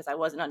myself because I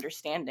wasn't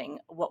understanding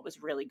what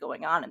was really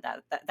going on, and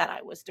that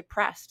I was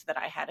depressed, that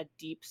I had a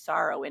deep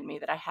sorrow in me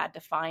that I had to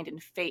find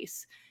and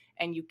face.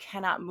 And you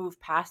cannot move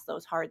past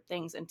those hard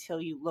things until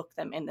you look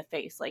them in the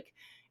face. Like,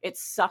 it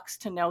sucks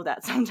to know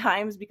that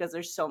sometimes, because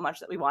there's so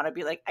much that we want to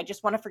be like, I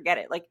just want to forget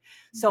it. Like,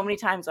 so many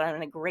times when I'm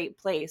in a great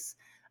place,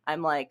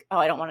 I'm like, oh,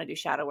 I don't want to do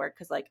shadow work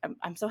because like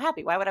I'm so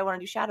happy. Why would I want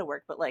to do shadow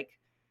work? But like,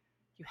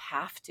 you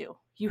have to.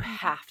 you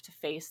have to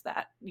face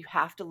that. You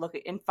have to look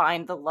at and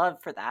find the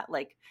love for that.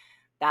 Like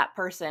that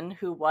person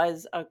who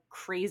was a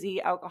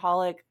crazy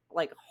alcoholic,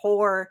 like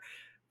whore,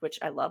 which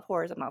I love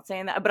whores. I'm not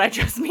saying that, but I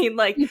just mean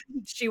like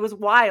she was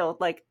wild.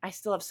 Like I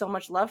still have so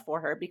much love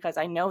for her because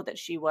I know that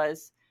she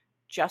was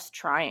just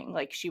trying.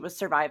 Like she was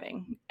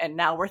surviving and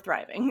now we're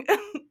thriving.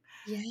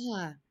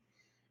 Yeah.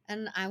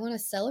 And I want to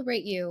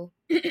celebrate you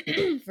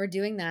for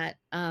doing that.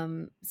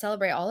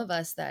 Celebrate all of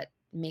us that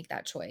make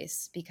that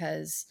choice,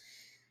 because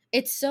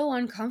it's so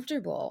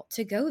uncomfortable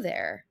to go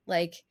there,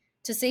 like,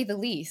 to say the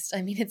least.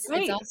 I mean, it's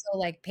Right. also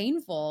like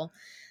painful.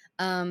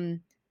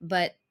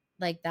 But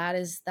like that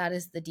is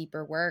the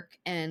deeper work.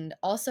 And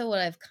also what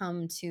I've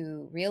come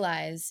to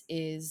realize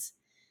is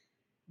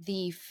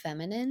the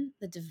feminine,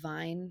 the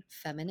divine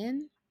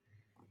feminine,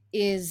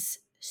 is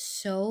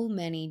so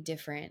many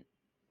different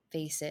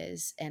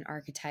faces and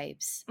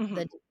archetypes. Hmm.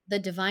 The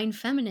divine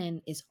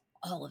feminine is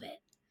all of it.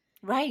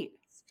 Right.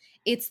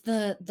 It's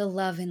the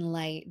love and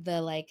light,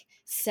 the like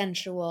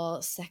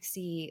sensual,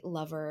 sexy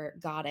lover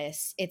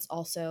goddess. It's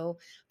also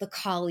the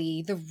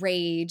Kali, the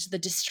rage, the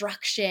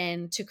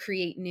destruction to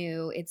create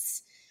new.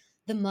 It's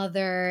the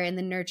mother and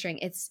the nurturing.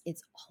 It's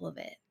all of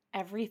it.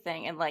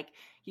 Everything. And like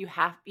you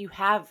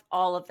have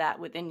all of that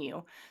within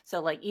you. So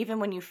like even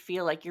when you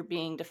feel like you're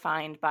being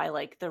defined by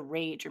like the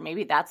rage, or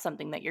maybe that's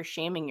something that you're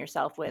shaming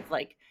yourself with,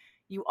 like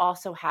you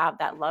also have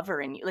that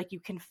lover in you. Like you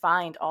can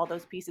find all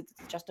those pieces.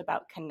 It's just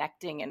about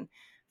connecting and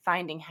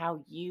finding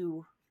how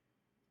you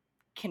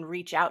can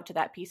reach out to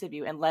that piece of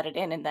you and let it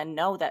in, and then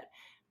know that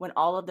when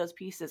all of those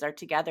pieces are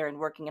together and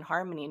working in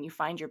harmony and you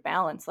find your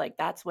balance, like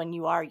that's when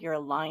you are your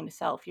aligned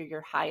self, you're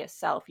your highest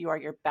self, you are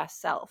your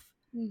best self.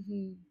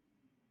 Hmm.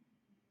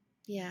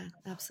 Yeah,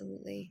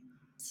 absolutely.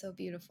 So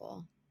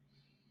beautiful.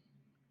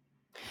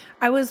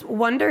 I was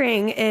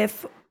wondering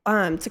if,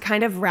 to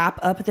kind of wrap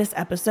up this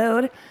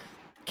episode,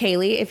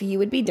 Kalie, if you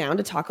would be down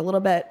to talk a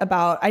little bit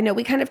about, I know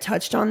we kind of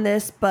touched on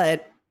this,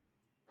 but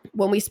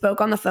when we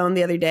spoke on the phone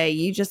the other day,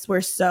 you just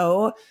were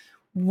so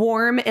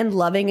warm and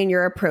loving in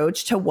your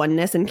approach to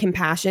oneness and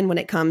compassion when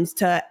it comes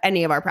to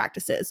any of our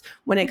practices.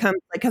 When it comes,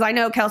 because I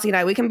know Kelsey and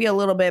I, we can be a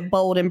little bit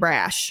bold and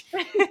brash.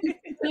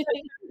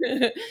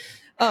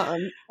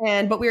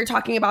 But we were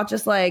talking about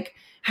just like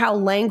how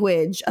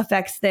language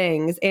affects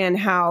things and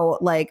how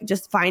like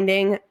just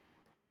finding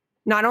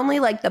not only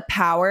like the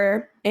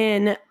power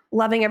in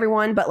loving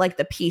everyone, but like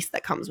the peace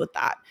that comes with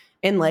that.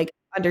 And like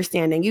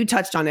understanding, you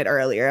touched on it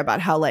earlier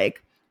about how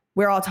like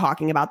we're all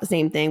talking about the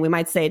same thing. We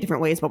might say it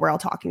different ways, but we're all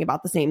talking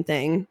about the same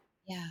thing.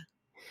 Yeah.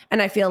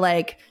 And I feel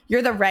like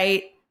you're the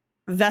right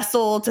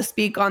vessel to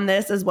speak on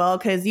this as well,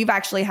 because you've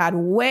actually had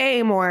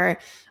way more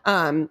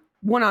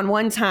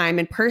one-on-one time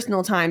and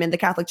personal time in the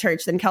Catholic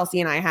Church than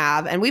Kelsey and I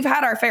have. And we've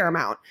had our fair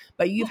amount,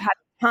 but you've had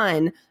a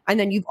ton. And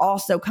then you've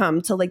also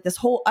come to like this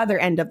whole other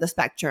end of the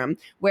spectrum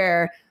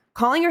where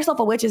calling yourself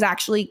a witch is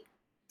actually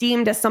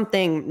deemed as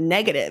something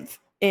negative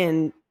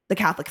in the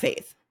Catholic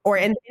faith or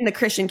in the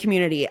Christian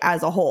community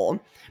as a whole.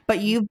 But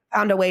you've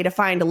found a way to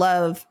find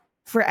love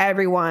for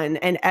everyone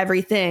and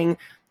everything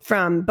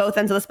from both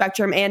ends of the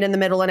spectrum and in the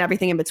middle and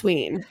everything in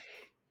between.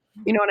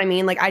 You know what I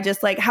mean? Like, I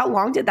just like, how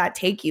long did that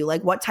take you?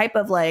 Like, what type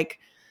of like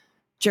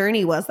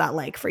journey was that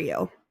like for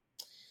you?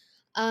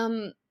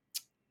 Um,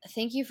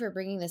 Thank you for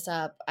bringing this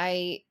up.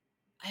 I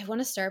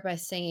want to start by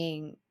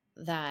saying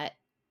that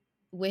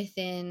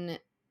within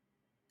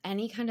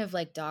any kind of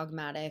like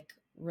dogmatic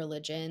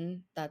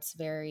religion that's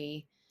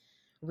very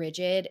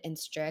rigid and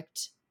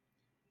strict,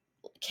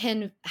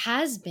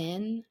 has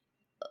been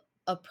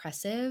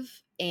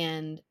oppressive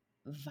and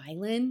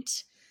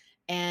violent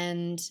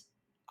and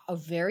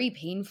very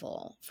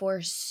painful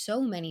for so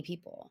many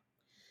people.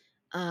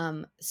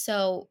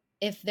 So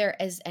if there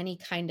is any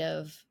kind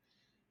of,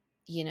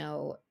 you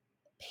know,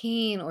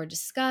 pain or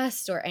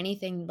disgust or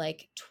anything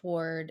like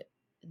toward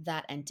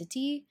that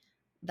entity,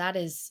 that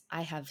is,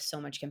 I have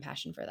so much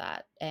compassion for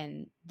that.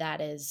 And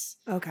that is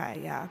Okay,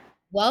 yeah.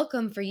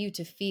 welcome for you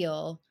to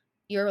feel.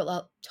 You're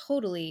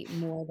totally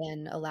more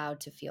than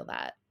allowed to feel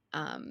that.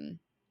 And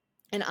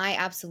I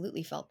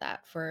absolutely felt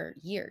that for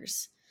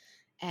years.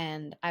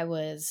 And I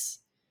was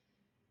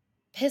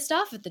pissed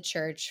off at the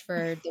church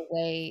for the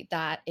way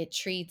that it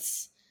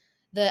treats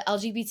the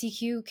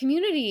LGBTQ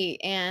community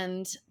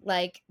and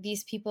like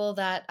these people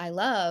that I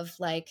love.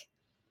 Like,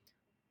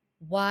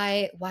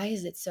 why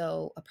is it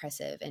so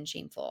oppressive and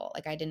shameful?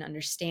 Like, I didn't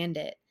understand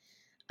it.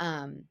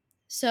 Um,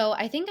 so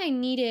I think I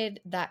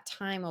needed that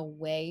time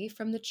away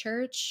from the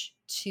church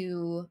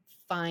to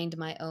find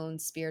my own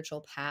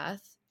spiritual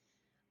path.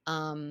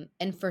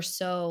 And for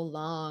so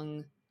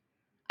long,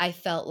 I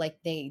felt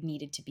like they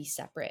needed to be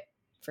separate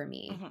for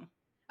me. Hmm.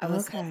 I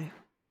was like, Okay.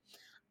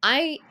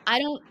 I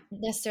don't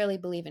necessarily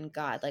believe in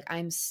God. Like,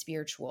 I'm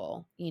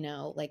spiritual,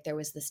 like there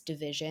was this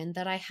division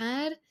that I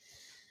had.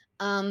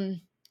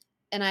 Um,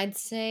 and I'd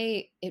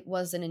say it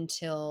wasn't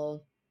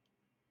until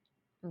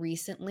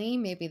recently,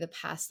 maybe the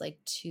past like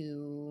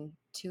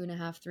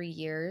 2.5, 3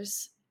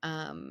 years,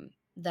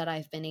 that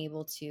I've been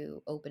able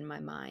to open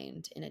my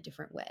mind in a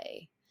different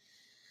way.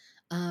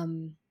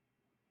 Um,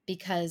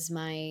 because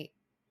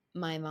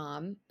my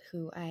mom,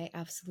 who I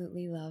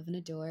absolutely love and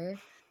adore,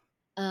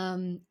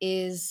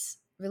 is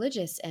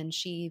religious, and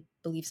she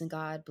believes in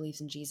God,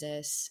 believes in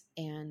Jesus,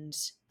 and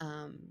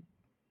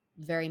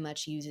very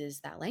much uses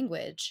that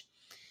language,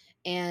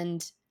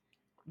 and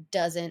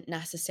doesn't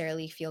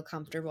necessarily feel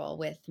comfortable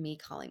with me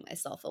calling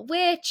myself a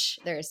witch.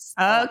 There's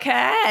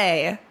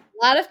Okay. a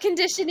lot of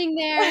conditioning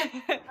there.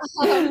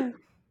 Um,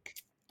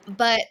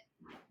 but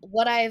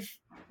what I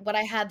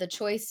had the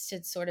choice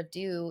to sort of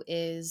do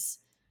is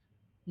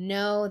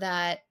know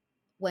that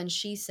when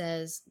she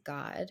says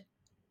God,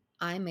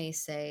 I may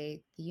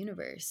say the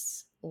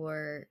universe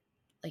or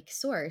like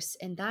source,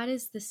 and that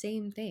is the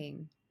same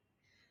thing.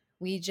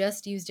 We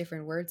just use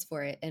different words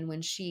for it. And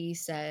when she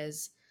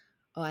says,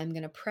 oh, I'm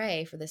going to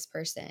pray for this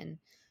person,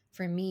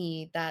 for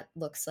me, that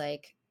looks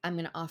like I'm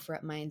going to offer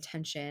up my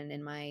intention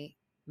and my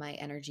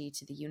energy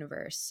to the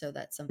universe so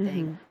that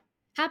something Mm-hmm.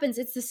 happens.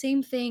 It's the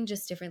same thing,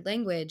 just different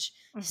language.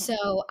 Mhm.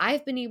 So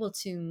I've been able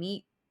to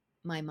meet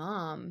my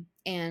mom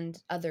and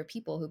other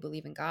people who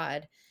believe in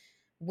God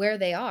where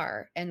they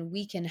are, and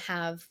we can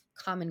have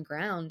common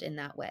ground in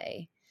that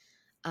way.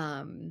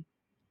 Um,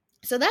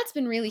 so that's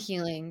been really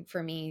healing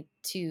for me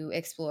to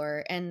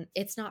explore, and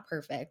it's not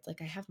perfect.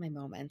 Like I have my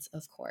moments,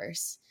 of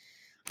course.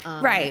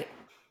 Um, Right.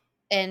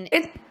 and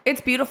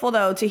It's beautiful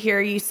though to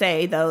hear you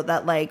say though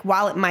that like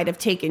while it might have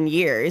taken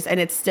years and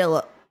it's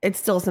still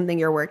something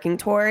you're working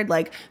toward,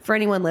 like for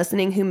anyone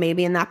listening who may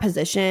be in that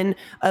position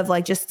of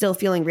like just still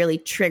feeling really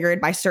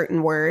triggered by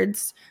certain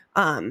words,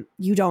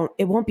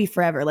 it won't be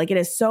forever. Like it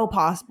is so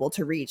possible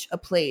to reach a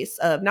place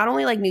of not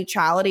only like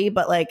neutrality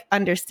but like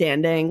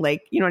understanding,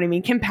 like you know what I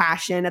mean,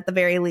 compassion at the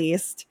very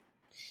least.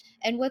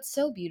 and what's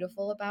so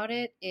beautiful about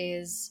it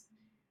is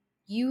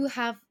you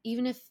have,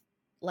 even if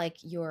like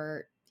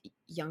you're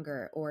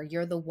younger or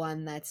you're the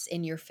one that's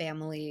in your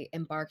family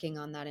embarking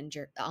on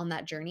on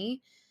that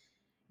journey,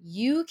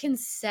 you can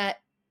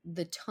set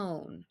the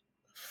tone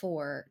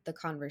for the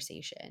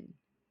conversation.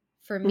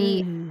 For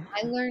me, Mm.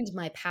 I learned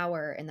my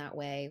power in that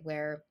way,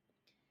 where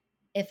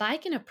if I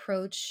can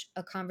approach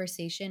a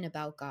conversation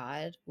about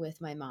God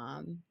with my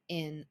mom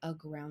in a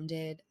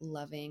grounded,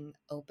 loving,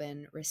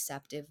 open,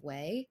 receptive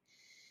way,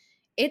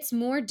 it's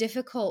more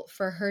difficult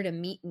for her to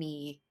meet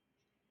me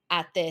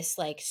at this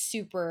like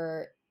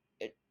super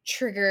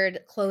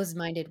triggered,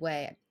 closed-minded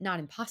way. Not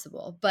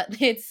impossible,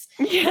 but it's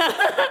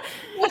Yeah.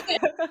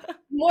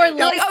 more You're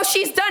like, like, oh,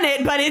 she's done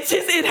it, but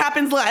it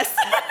happens less.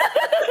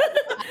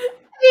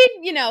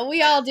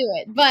 we all do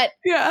it, but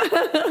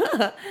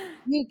Yeah.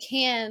 you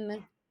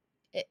can,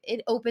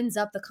 it opens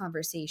up the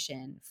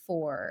conversation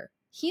for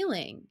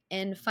healing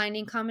and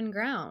finding common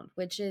ground,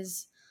 which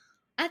is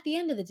at the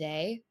end of the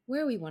day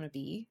where we want to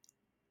be,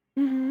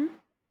 Hmm.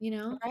 you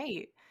know?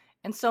 Right.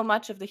 And so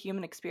much of the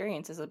human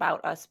experience is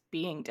about us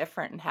being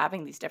different and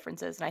having these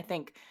differences. And I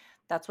think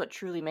that's what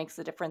truly makes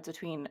the difference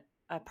between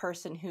a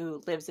person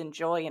who lives in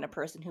joy and a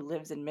person who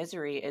lives in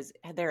misery is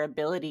their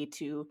ability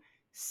to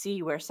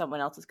see where someone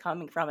else is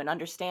coming from and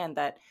understand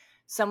that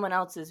someone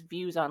else's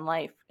views on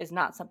life is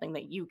not something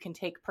that you can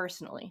take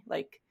personally.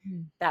 Like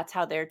Mm. that's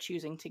how they're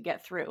choosing to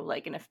get through.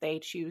 Like, and if they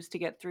choose to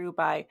get through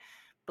by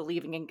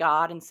believing in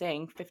God and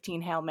saying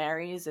 15 Hail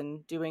Marys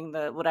and doing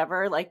the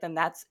whatever, like then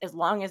that's as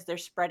long as they're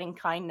spreading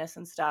kindness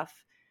and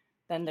stuff,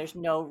 then there's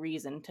no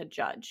reason to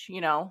judge, you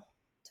know?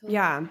 Totally.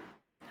 Yeah.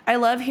 I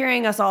love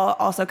hearing us all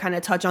also kind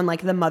of touch on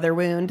like the mother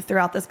wound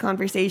throughout this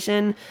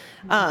conversation,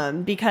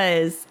 Mhm.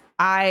 because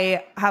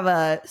I have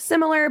a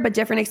similar but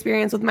different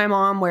experience with my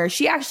mom where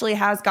she actually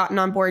has gotten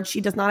on board.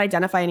 She does not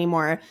identify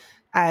anymore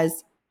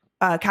as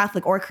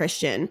Catholic or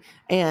Christian.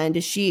 And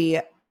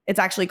it's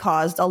actually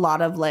caused a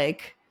lot of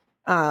like,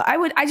 I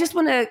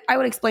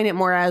would explain it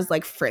more as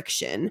like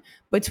friction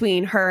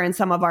between her and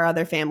some of our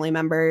other family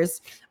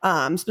members,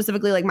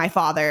 specifically like my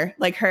father,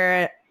 like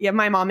her, yeah,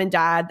 my mom and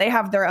dad, they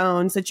have their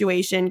own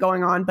situation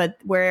going on, but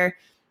where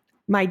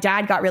my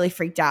dad got really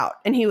freaked out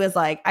and he was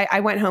like, I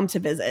went home to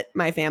visit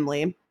my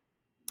family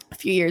a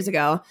few years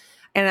ago,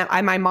 and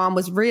my mom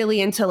was really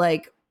into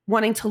like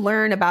wanting to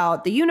learn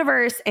about the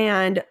universe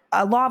and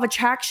a law of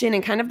attraction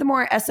and kind of the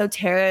more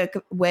esoteric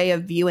way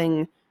of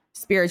viewing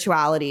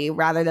spirituality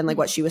rather than like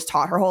what she was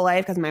taught her whole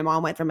life, because my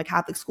mom went from a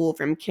Catholic school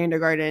from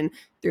kindergarten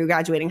through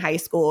graduating high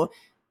school,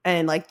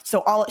 and like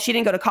so all she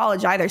didn't go to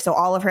college either, so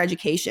all of her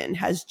education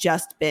has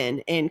just been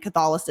in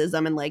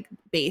Catholicism and like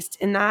based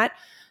in that.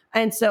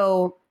 And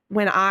so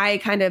when I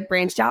kind of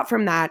branched out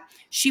from that,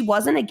 she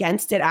wasn't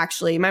against it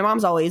actually. My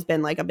mom's always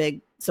been like a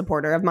big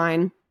supporter of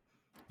mine.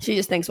 She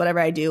just thinks whatever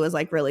I do is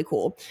like really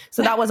cool.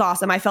 So that was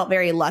awesome. I felt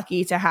very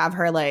lucky to have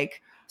her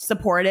like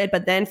supported.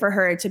 But then for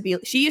her to be,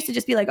 she used to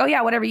just be like, oh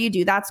yeah, whatever you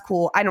do, that's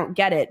cool. I don't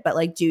get it, but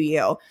like, do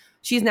you?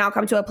 She's now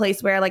come to a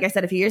place where, like I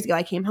said, a few years ago,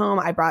 I came home,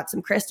 I brought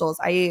some crystals.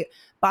 I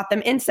bought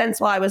them incense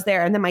while I was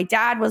there. And then my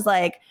dad was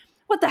like,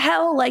 what the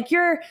hell? Like,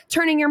 you're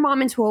turning your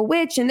mom into a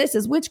witch and this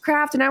is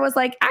witchcraft. And I was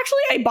like, actually,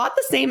 I bought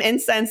the same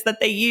incense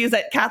that they use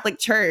at Catholic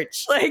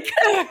Church. Like,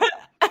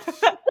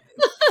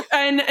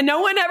 and no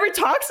one ever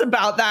talks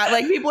about that.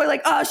 Like, people are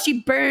like, oh,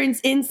 she burns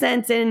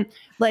incense and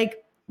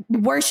like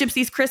worships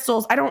these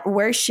crystals. I don't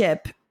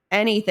worship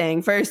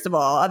anything, first of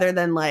all, other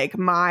than like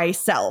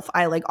myself.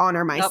 I like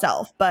honor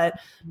myself. But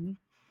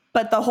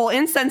the whole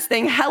incense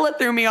thing hella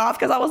threw me off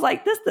because I was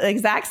like, this is the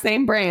exact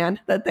same brand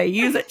that they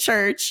use at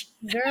church.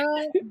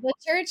 Girl, the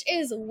church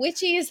is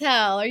witchy as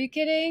hell. Are you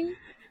kidding?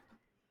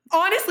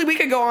 Honestly, we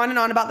could go on and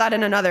on about that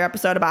in another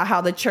episode about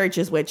how the church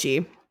is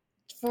witchy.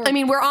 I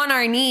mean, we're on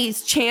our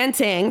knees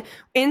chanting,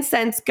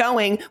 incense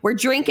going, we're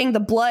drinking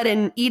the blood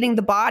and eating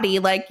the body.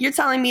 Like, you're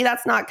telling me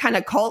that's not kind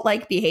of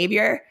cult-like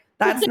behavior?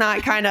 That's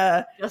not kind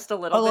of just a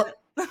little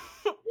bit.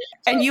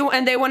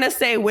 And they want to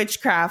say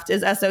witchcraft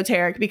is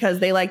esoteric because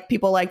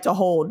people like to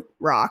hold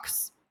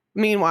rocks.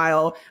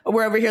 Meanwhile,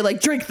 we're over here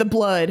like, drink the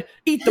blood,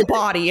 eat the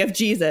body of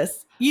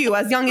Jesus. You,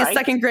 as young as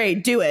second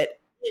grade, do it.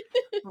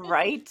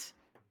 Right?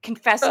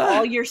 Confess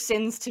all your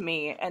sins to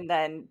me and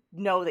then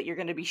know that you're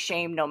going to be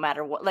shamed no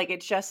matter what. Like,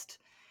 it's just,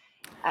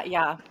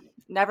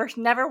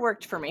 never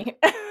worked for me.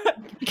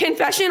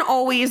 Confession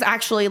always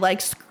actually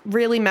like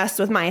really messed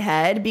with my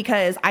head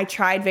because I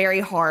tried very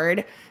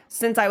hard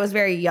since I was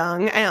very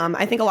young.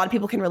 I think a lot of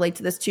people can relate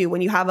to this too.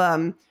 When you have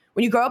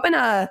when you grow up in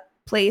a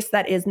place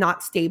that is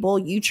not stable,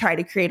 you try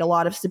to create a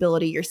lot of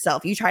stability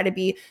yourself. You try to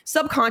be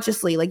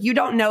subconsciously, like, you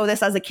don't know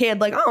this as a kid,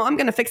 like, oh, I'm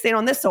going to fixate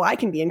on this so I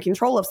can be in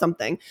control of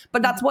something.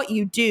 But that's what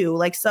you do,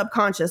 like,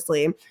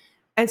 subconsciously.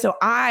 And so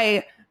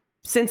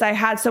since I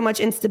had so much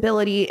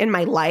instability in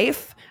my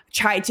life,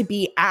 tried to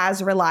be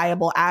as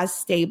reliable, as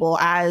stable,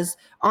 as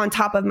on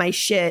top of my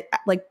shit,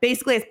 like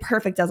basically as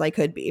perfect as I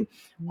could be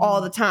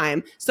all the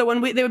time. So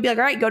when they would be like,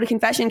 all right, go to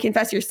confession,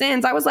 confess your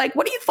sins. I was like,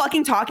 what are you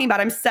fucking talking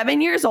about? I'm 7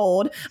 years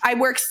old. I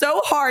work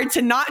so hard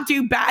to not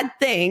do bad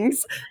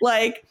things.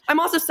 Like, I'm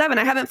also 7.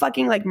 I haven't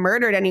fucking like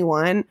murdered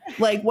anyone.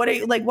 Like, what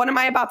am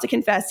I about to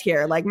confess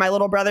here? Like, my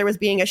little brother was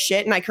being a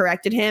shit and I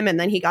corrected him and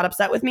then he got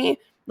upset with me.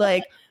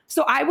 Like,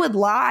 so I would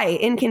lie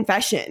in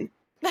confession.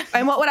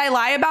 And what would I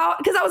lie about?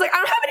 Because I was like, I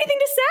don't have anything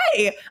to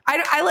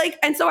say.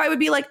 And so I would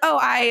be like, oh,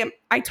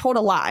 I told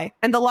a lie.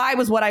 And the lie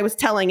was what I was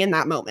telling in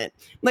that moment.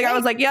 Like, I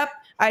was like, yep,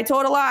 I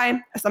told a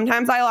lie.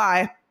 Sometimes I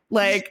lie.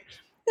 Like,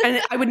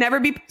 and I would never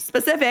be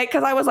specific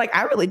because I was like,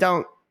 I really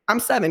don't. I'm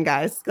 7,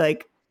 guys.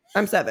 Like,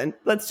 I'm 7.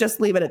 Let's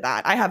just leave it at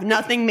that. I have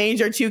nothing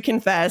major to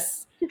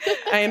confess.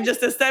 I am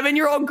just a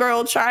 7-year-old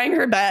girl trying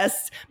her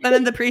best. And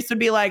then the priest would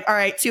be like, all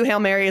right, 2 Hail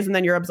Marys and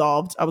then you're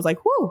absolved. I was like,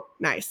 whoo,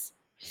 nice.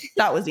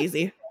 That was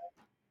easy.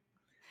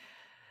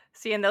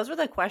 See, and those were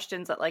the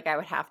questions that like I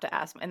would have to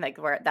ask, and like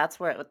that's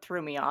where it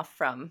threw me off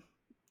from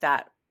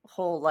that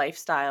whole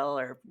lifestyle,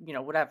 or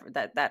whatever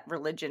that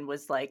religion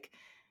was like.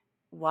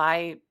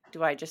 Why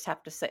do I just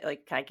have to say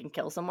like I can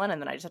kill someone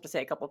and then I just have to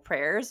say a couple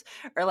prayers?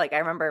 Or like I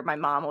remember my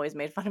mom always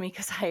made fun of me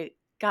because I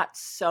got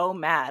so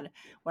mad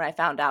when I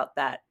found out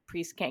that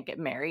priests can't get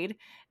married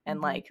and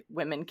like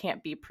women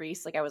can't be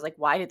priests. Like I was like,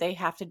 why do they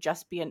have to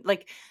just be in?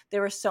 Like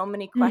there were so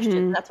many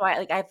questions. That's why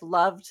like I've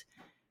loved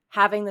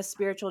having this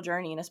spiritual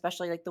journey, and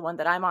especially like the one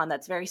that I'm on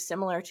that's very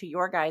similar to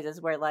your guys's,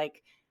 where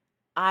like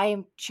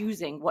I'm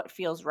choosing what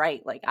feels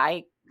right. Like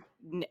I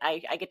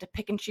get to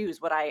pick and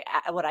choose what I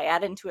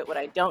add into it, what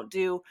I don't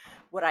do,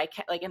 what I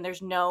can like, and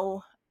there's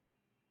no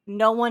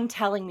one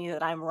telling me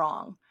that I'm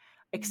wrong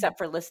except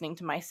for listening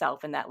to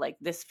myself, and that like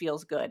this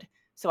feels good.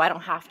 So I don't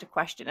have to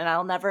question, and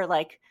I'll never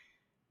like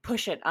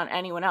push it on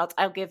anyone else.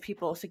 I'll give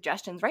people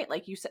suggestions, right?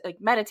 Like you said,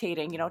 like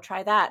meditating,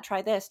 try that,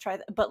 try this, try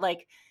that. But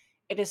like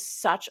it is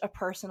such a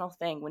personal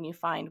thing when you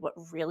find what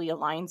really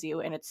aligns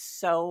you. And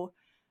it's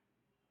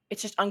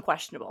just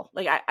unquestionable.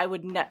 Like I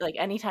would like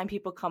anytime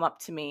people come up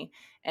to me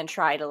and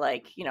try to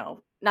like,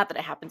 not that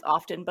it happens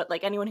often, but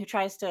like anyone who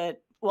tries to,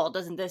 well,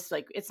 doesn't this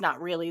like, it's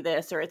not really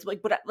this, or it's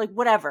like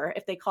whatever,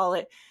 if they call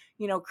it,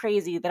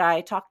 crazy that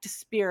I talk to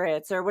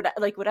spirits or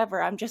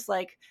whatever, I'm just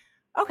like,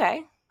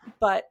 okay,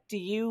 but do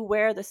you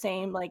wear the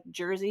same like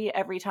jersey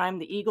every time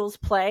the Eagles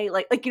play?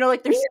 Like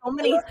there's so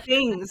many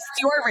things.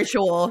 It's your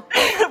ritual.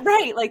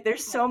 Right. Like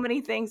there's so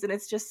many things, and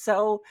it's just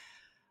so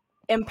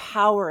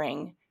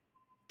empowering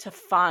to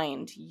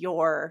find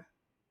your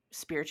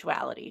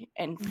spirituality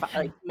and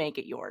like make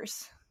it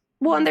yours.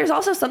 Well, and there's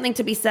also something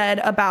to be said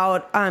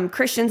about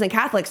Christians and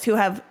Catholics who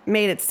have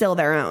made it still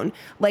their own.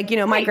 Like,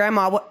 my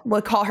grandma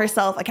would call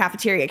herself a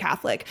cafeteria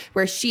Catholic,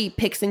 where she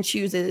picks and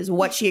chooses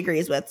what she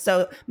agrees with.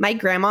 So my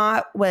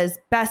grandma was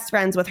best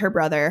friends with her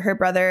brother. Her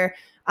brother,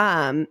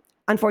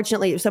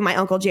 unfortunately, so my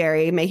Uncle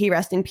Jerry, may he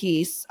rest in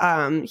peace,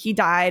 he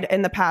died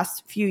in the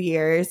past few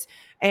years.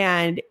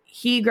 And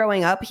he,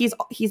 growing up,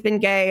 he's been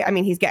gay. I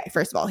mean, he's gay,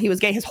 first of all. He was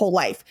gay his whole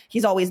life.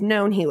 He's always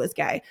known he was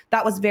gay.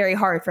 That was very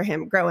hard for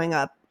him growing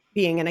up,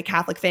 being in a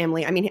Catholic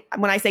family. I mean,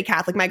 when I say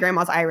Catholic, my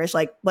grandma's Irish,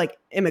 like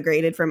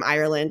immigrated from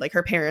Ireland. Like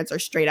her parents are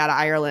straight out of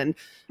Ireland.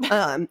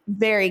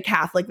 Very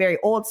Catholic, very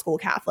old school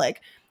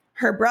Catholic.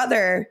 Her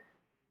brother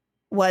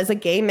was a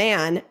gay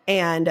man,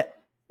 and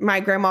my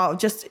grandma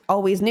just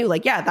always knew,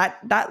 like, yeah,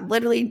 that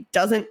literally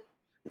doesn't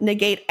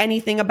negate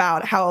anything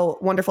about how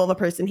wonderful of a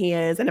person he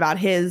is and about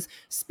his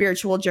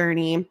spiritual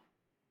journey.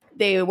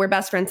 They were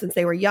best friends since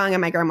they were young,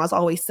 and my grandma's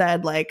always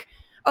said, like,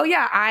 oh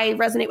yeah, I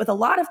resonate with a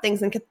lot of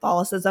things in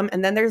Catholicism,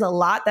 and then there's a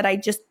lot that I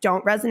just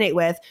don't resonate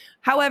with.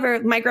 However,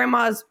 my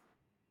grandma's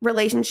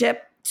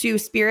relationship to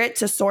spirit,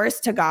 to source,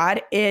 to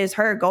God is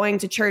her going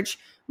to church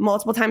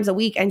multiple times a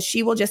week, and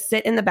she will just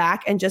sit in the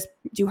back and just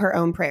do her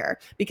own prayer,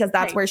 because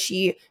that's where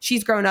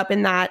she's grown up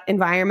in that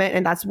environment,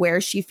 and that's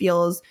where she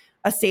feels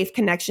a safe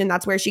connection.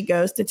 That's where she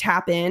goes to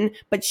tap in,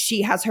 but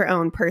she has her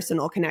own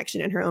personal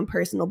connection and her own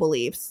personal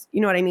beliefs.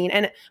 You know what I mean?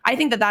 And I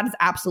think that that is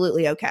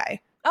absolutely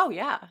okay. Oh,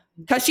 yeah.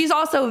 Because she's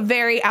also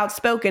very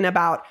outspoken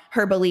about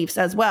her beliefs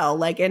as well.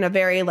 Like in a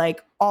very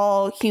like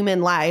all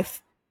human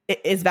life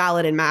is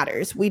valid and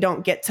matters. We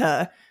don't get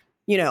to,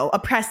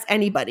 oppress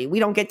anybody. We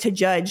don't get to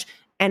judge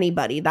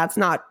anybody. That's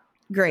not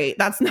great.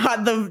 That's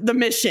not the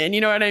mission. You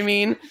know what I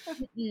mean?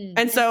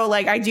 And so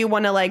like, I do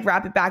want to like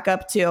wrap it back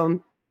up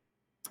to,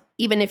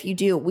 even if you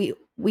do,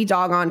 we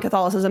dog on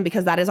Catholicism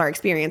because that is our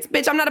experience.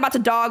 Bitch, I'm not about to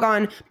dog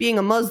on being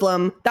a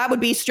Muslim. That would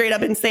be straight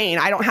up insane.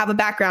 I don't have a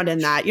background in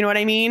that. You know what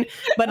I mean?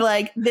 But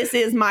like, this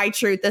is my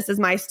truth. This is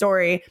my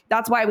story.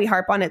 That's why we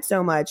harp on it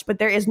so much. But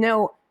there is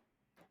no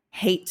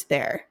hate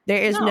there.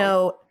 There is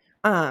no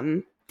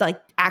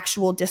like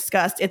actual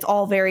disgust. It's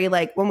all very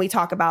like when we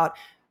talk about,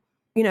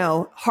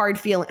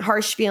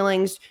 harsh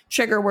feelings,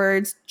 trigger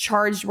words,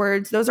 charged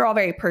words, those are all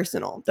very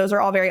personal. Those are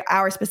all very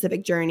our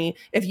specific journey.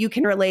 If you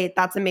can relate,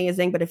 that's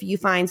amazing. But if you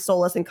find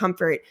solace and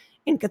comfort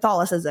in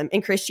Catholicism,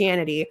 in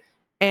Christianity,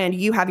 and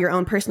you have your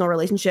own personal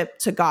relationship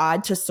to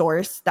God, to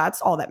source,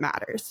 that's all that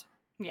matters.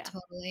 Yeah.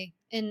 Totally.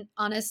 And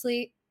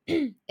honestly,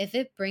 if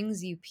it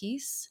brings you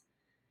peace,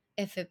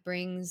 if it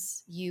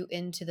brings you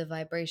into the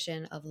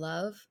vibration of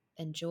love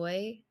and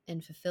joy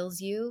and fulfills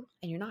you,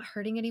 and you're not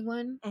hurting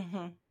anyone,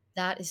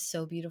 that is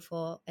so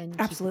beautiful. And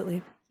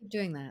absolutely keep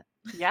doing that.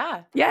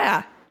 Yeah.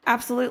 Yeah,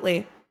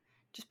 absolutely.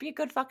 Just be a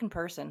good fucking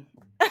person.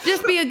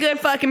 Just be a good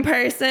fucking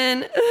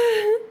person.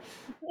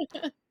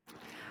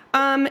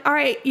 All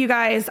right, you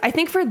guys, I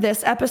think for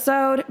this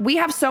episode, we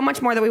have so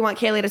much more that we want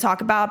Kalie to talk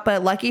about,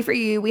 but lucky for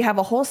you, we have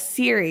a whole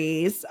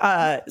series.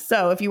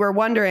 So if you were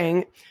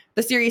wondering,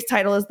 the series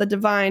title is the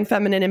Divine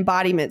Feminine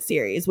Embodiment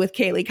series with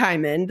Kalie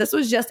Kaimann. This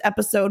was just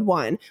episode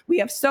 1. We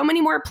have so many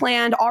more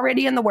planned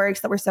already in the works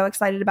that we're so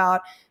excited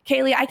about.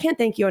 Kalie, I can't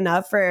thank you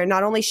enough for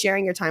not only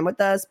sharing your time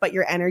with us, but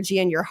your energy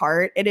and your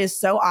heart. It is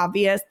so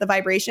obvious. The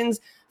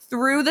vibrations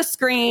through the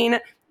screen,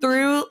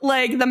 through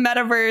like the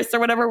metaverse or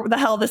whatever the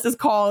hell this is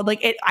called.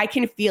 Like I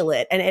can feel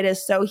it, and it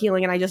is so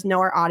healing. And I just know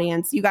our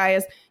audience, you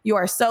guys, you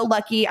are so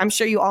lucky. I'm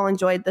sure you all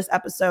enjoyed this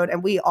episode,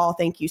 and we all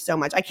thank you so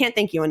much. I can't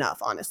thank you enough,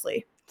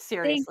 honestly.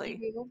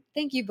 Seriously.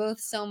 Thank you both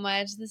so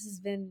much. This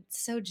has been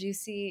so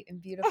juicy and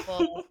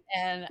beautiful.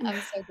 And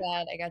I'm so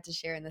glad I got to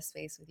share in this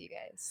space with you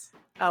guys.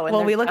 Oh, and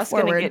well, we look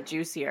forward to get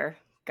juicier.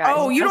 Guys,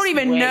 oh, you don't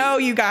even know,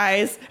 you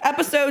guys.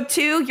 Episode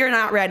 2, you're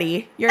not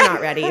ready. You're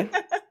not ready.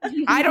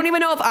 I don't even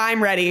know if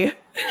I'm ready.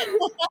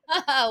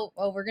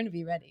 Oh, we're going to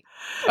be ready.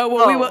 Oh,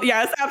 well, we will.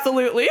 Yes,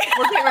 absolutely.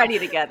 We'll get ready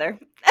together.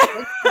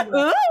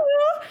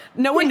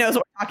 No one knows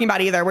what we're talking about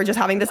either. We're just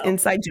having this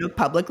inside joke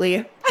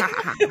publicly.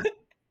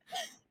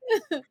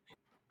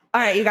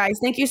 All right, you guys,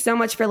 thank you so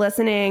much for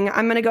listening.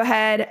 I'm going to go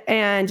ahead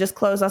and just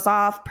close us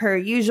off per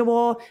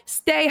usual.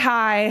 Stay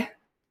high.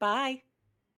 Bye.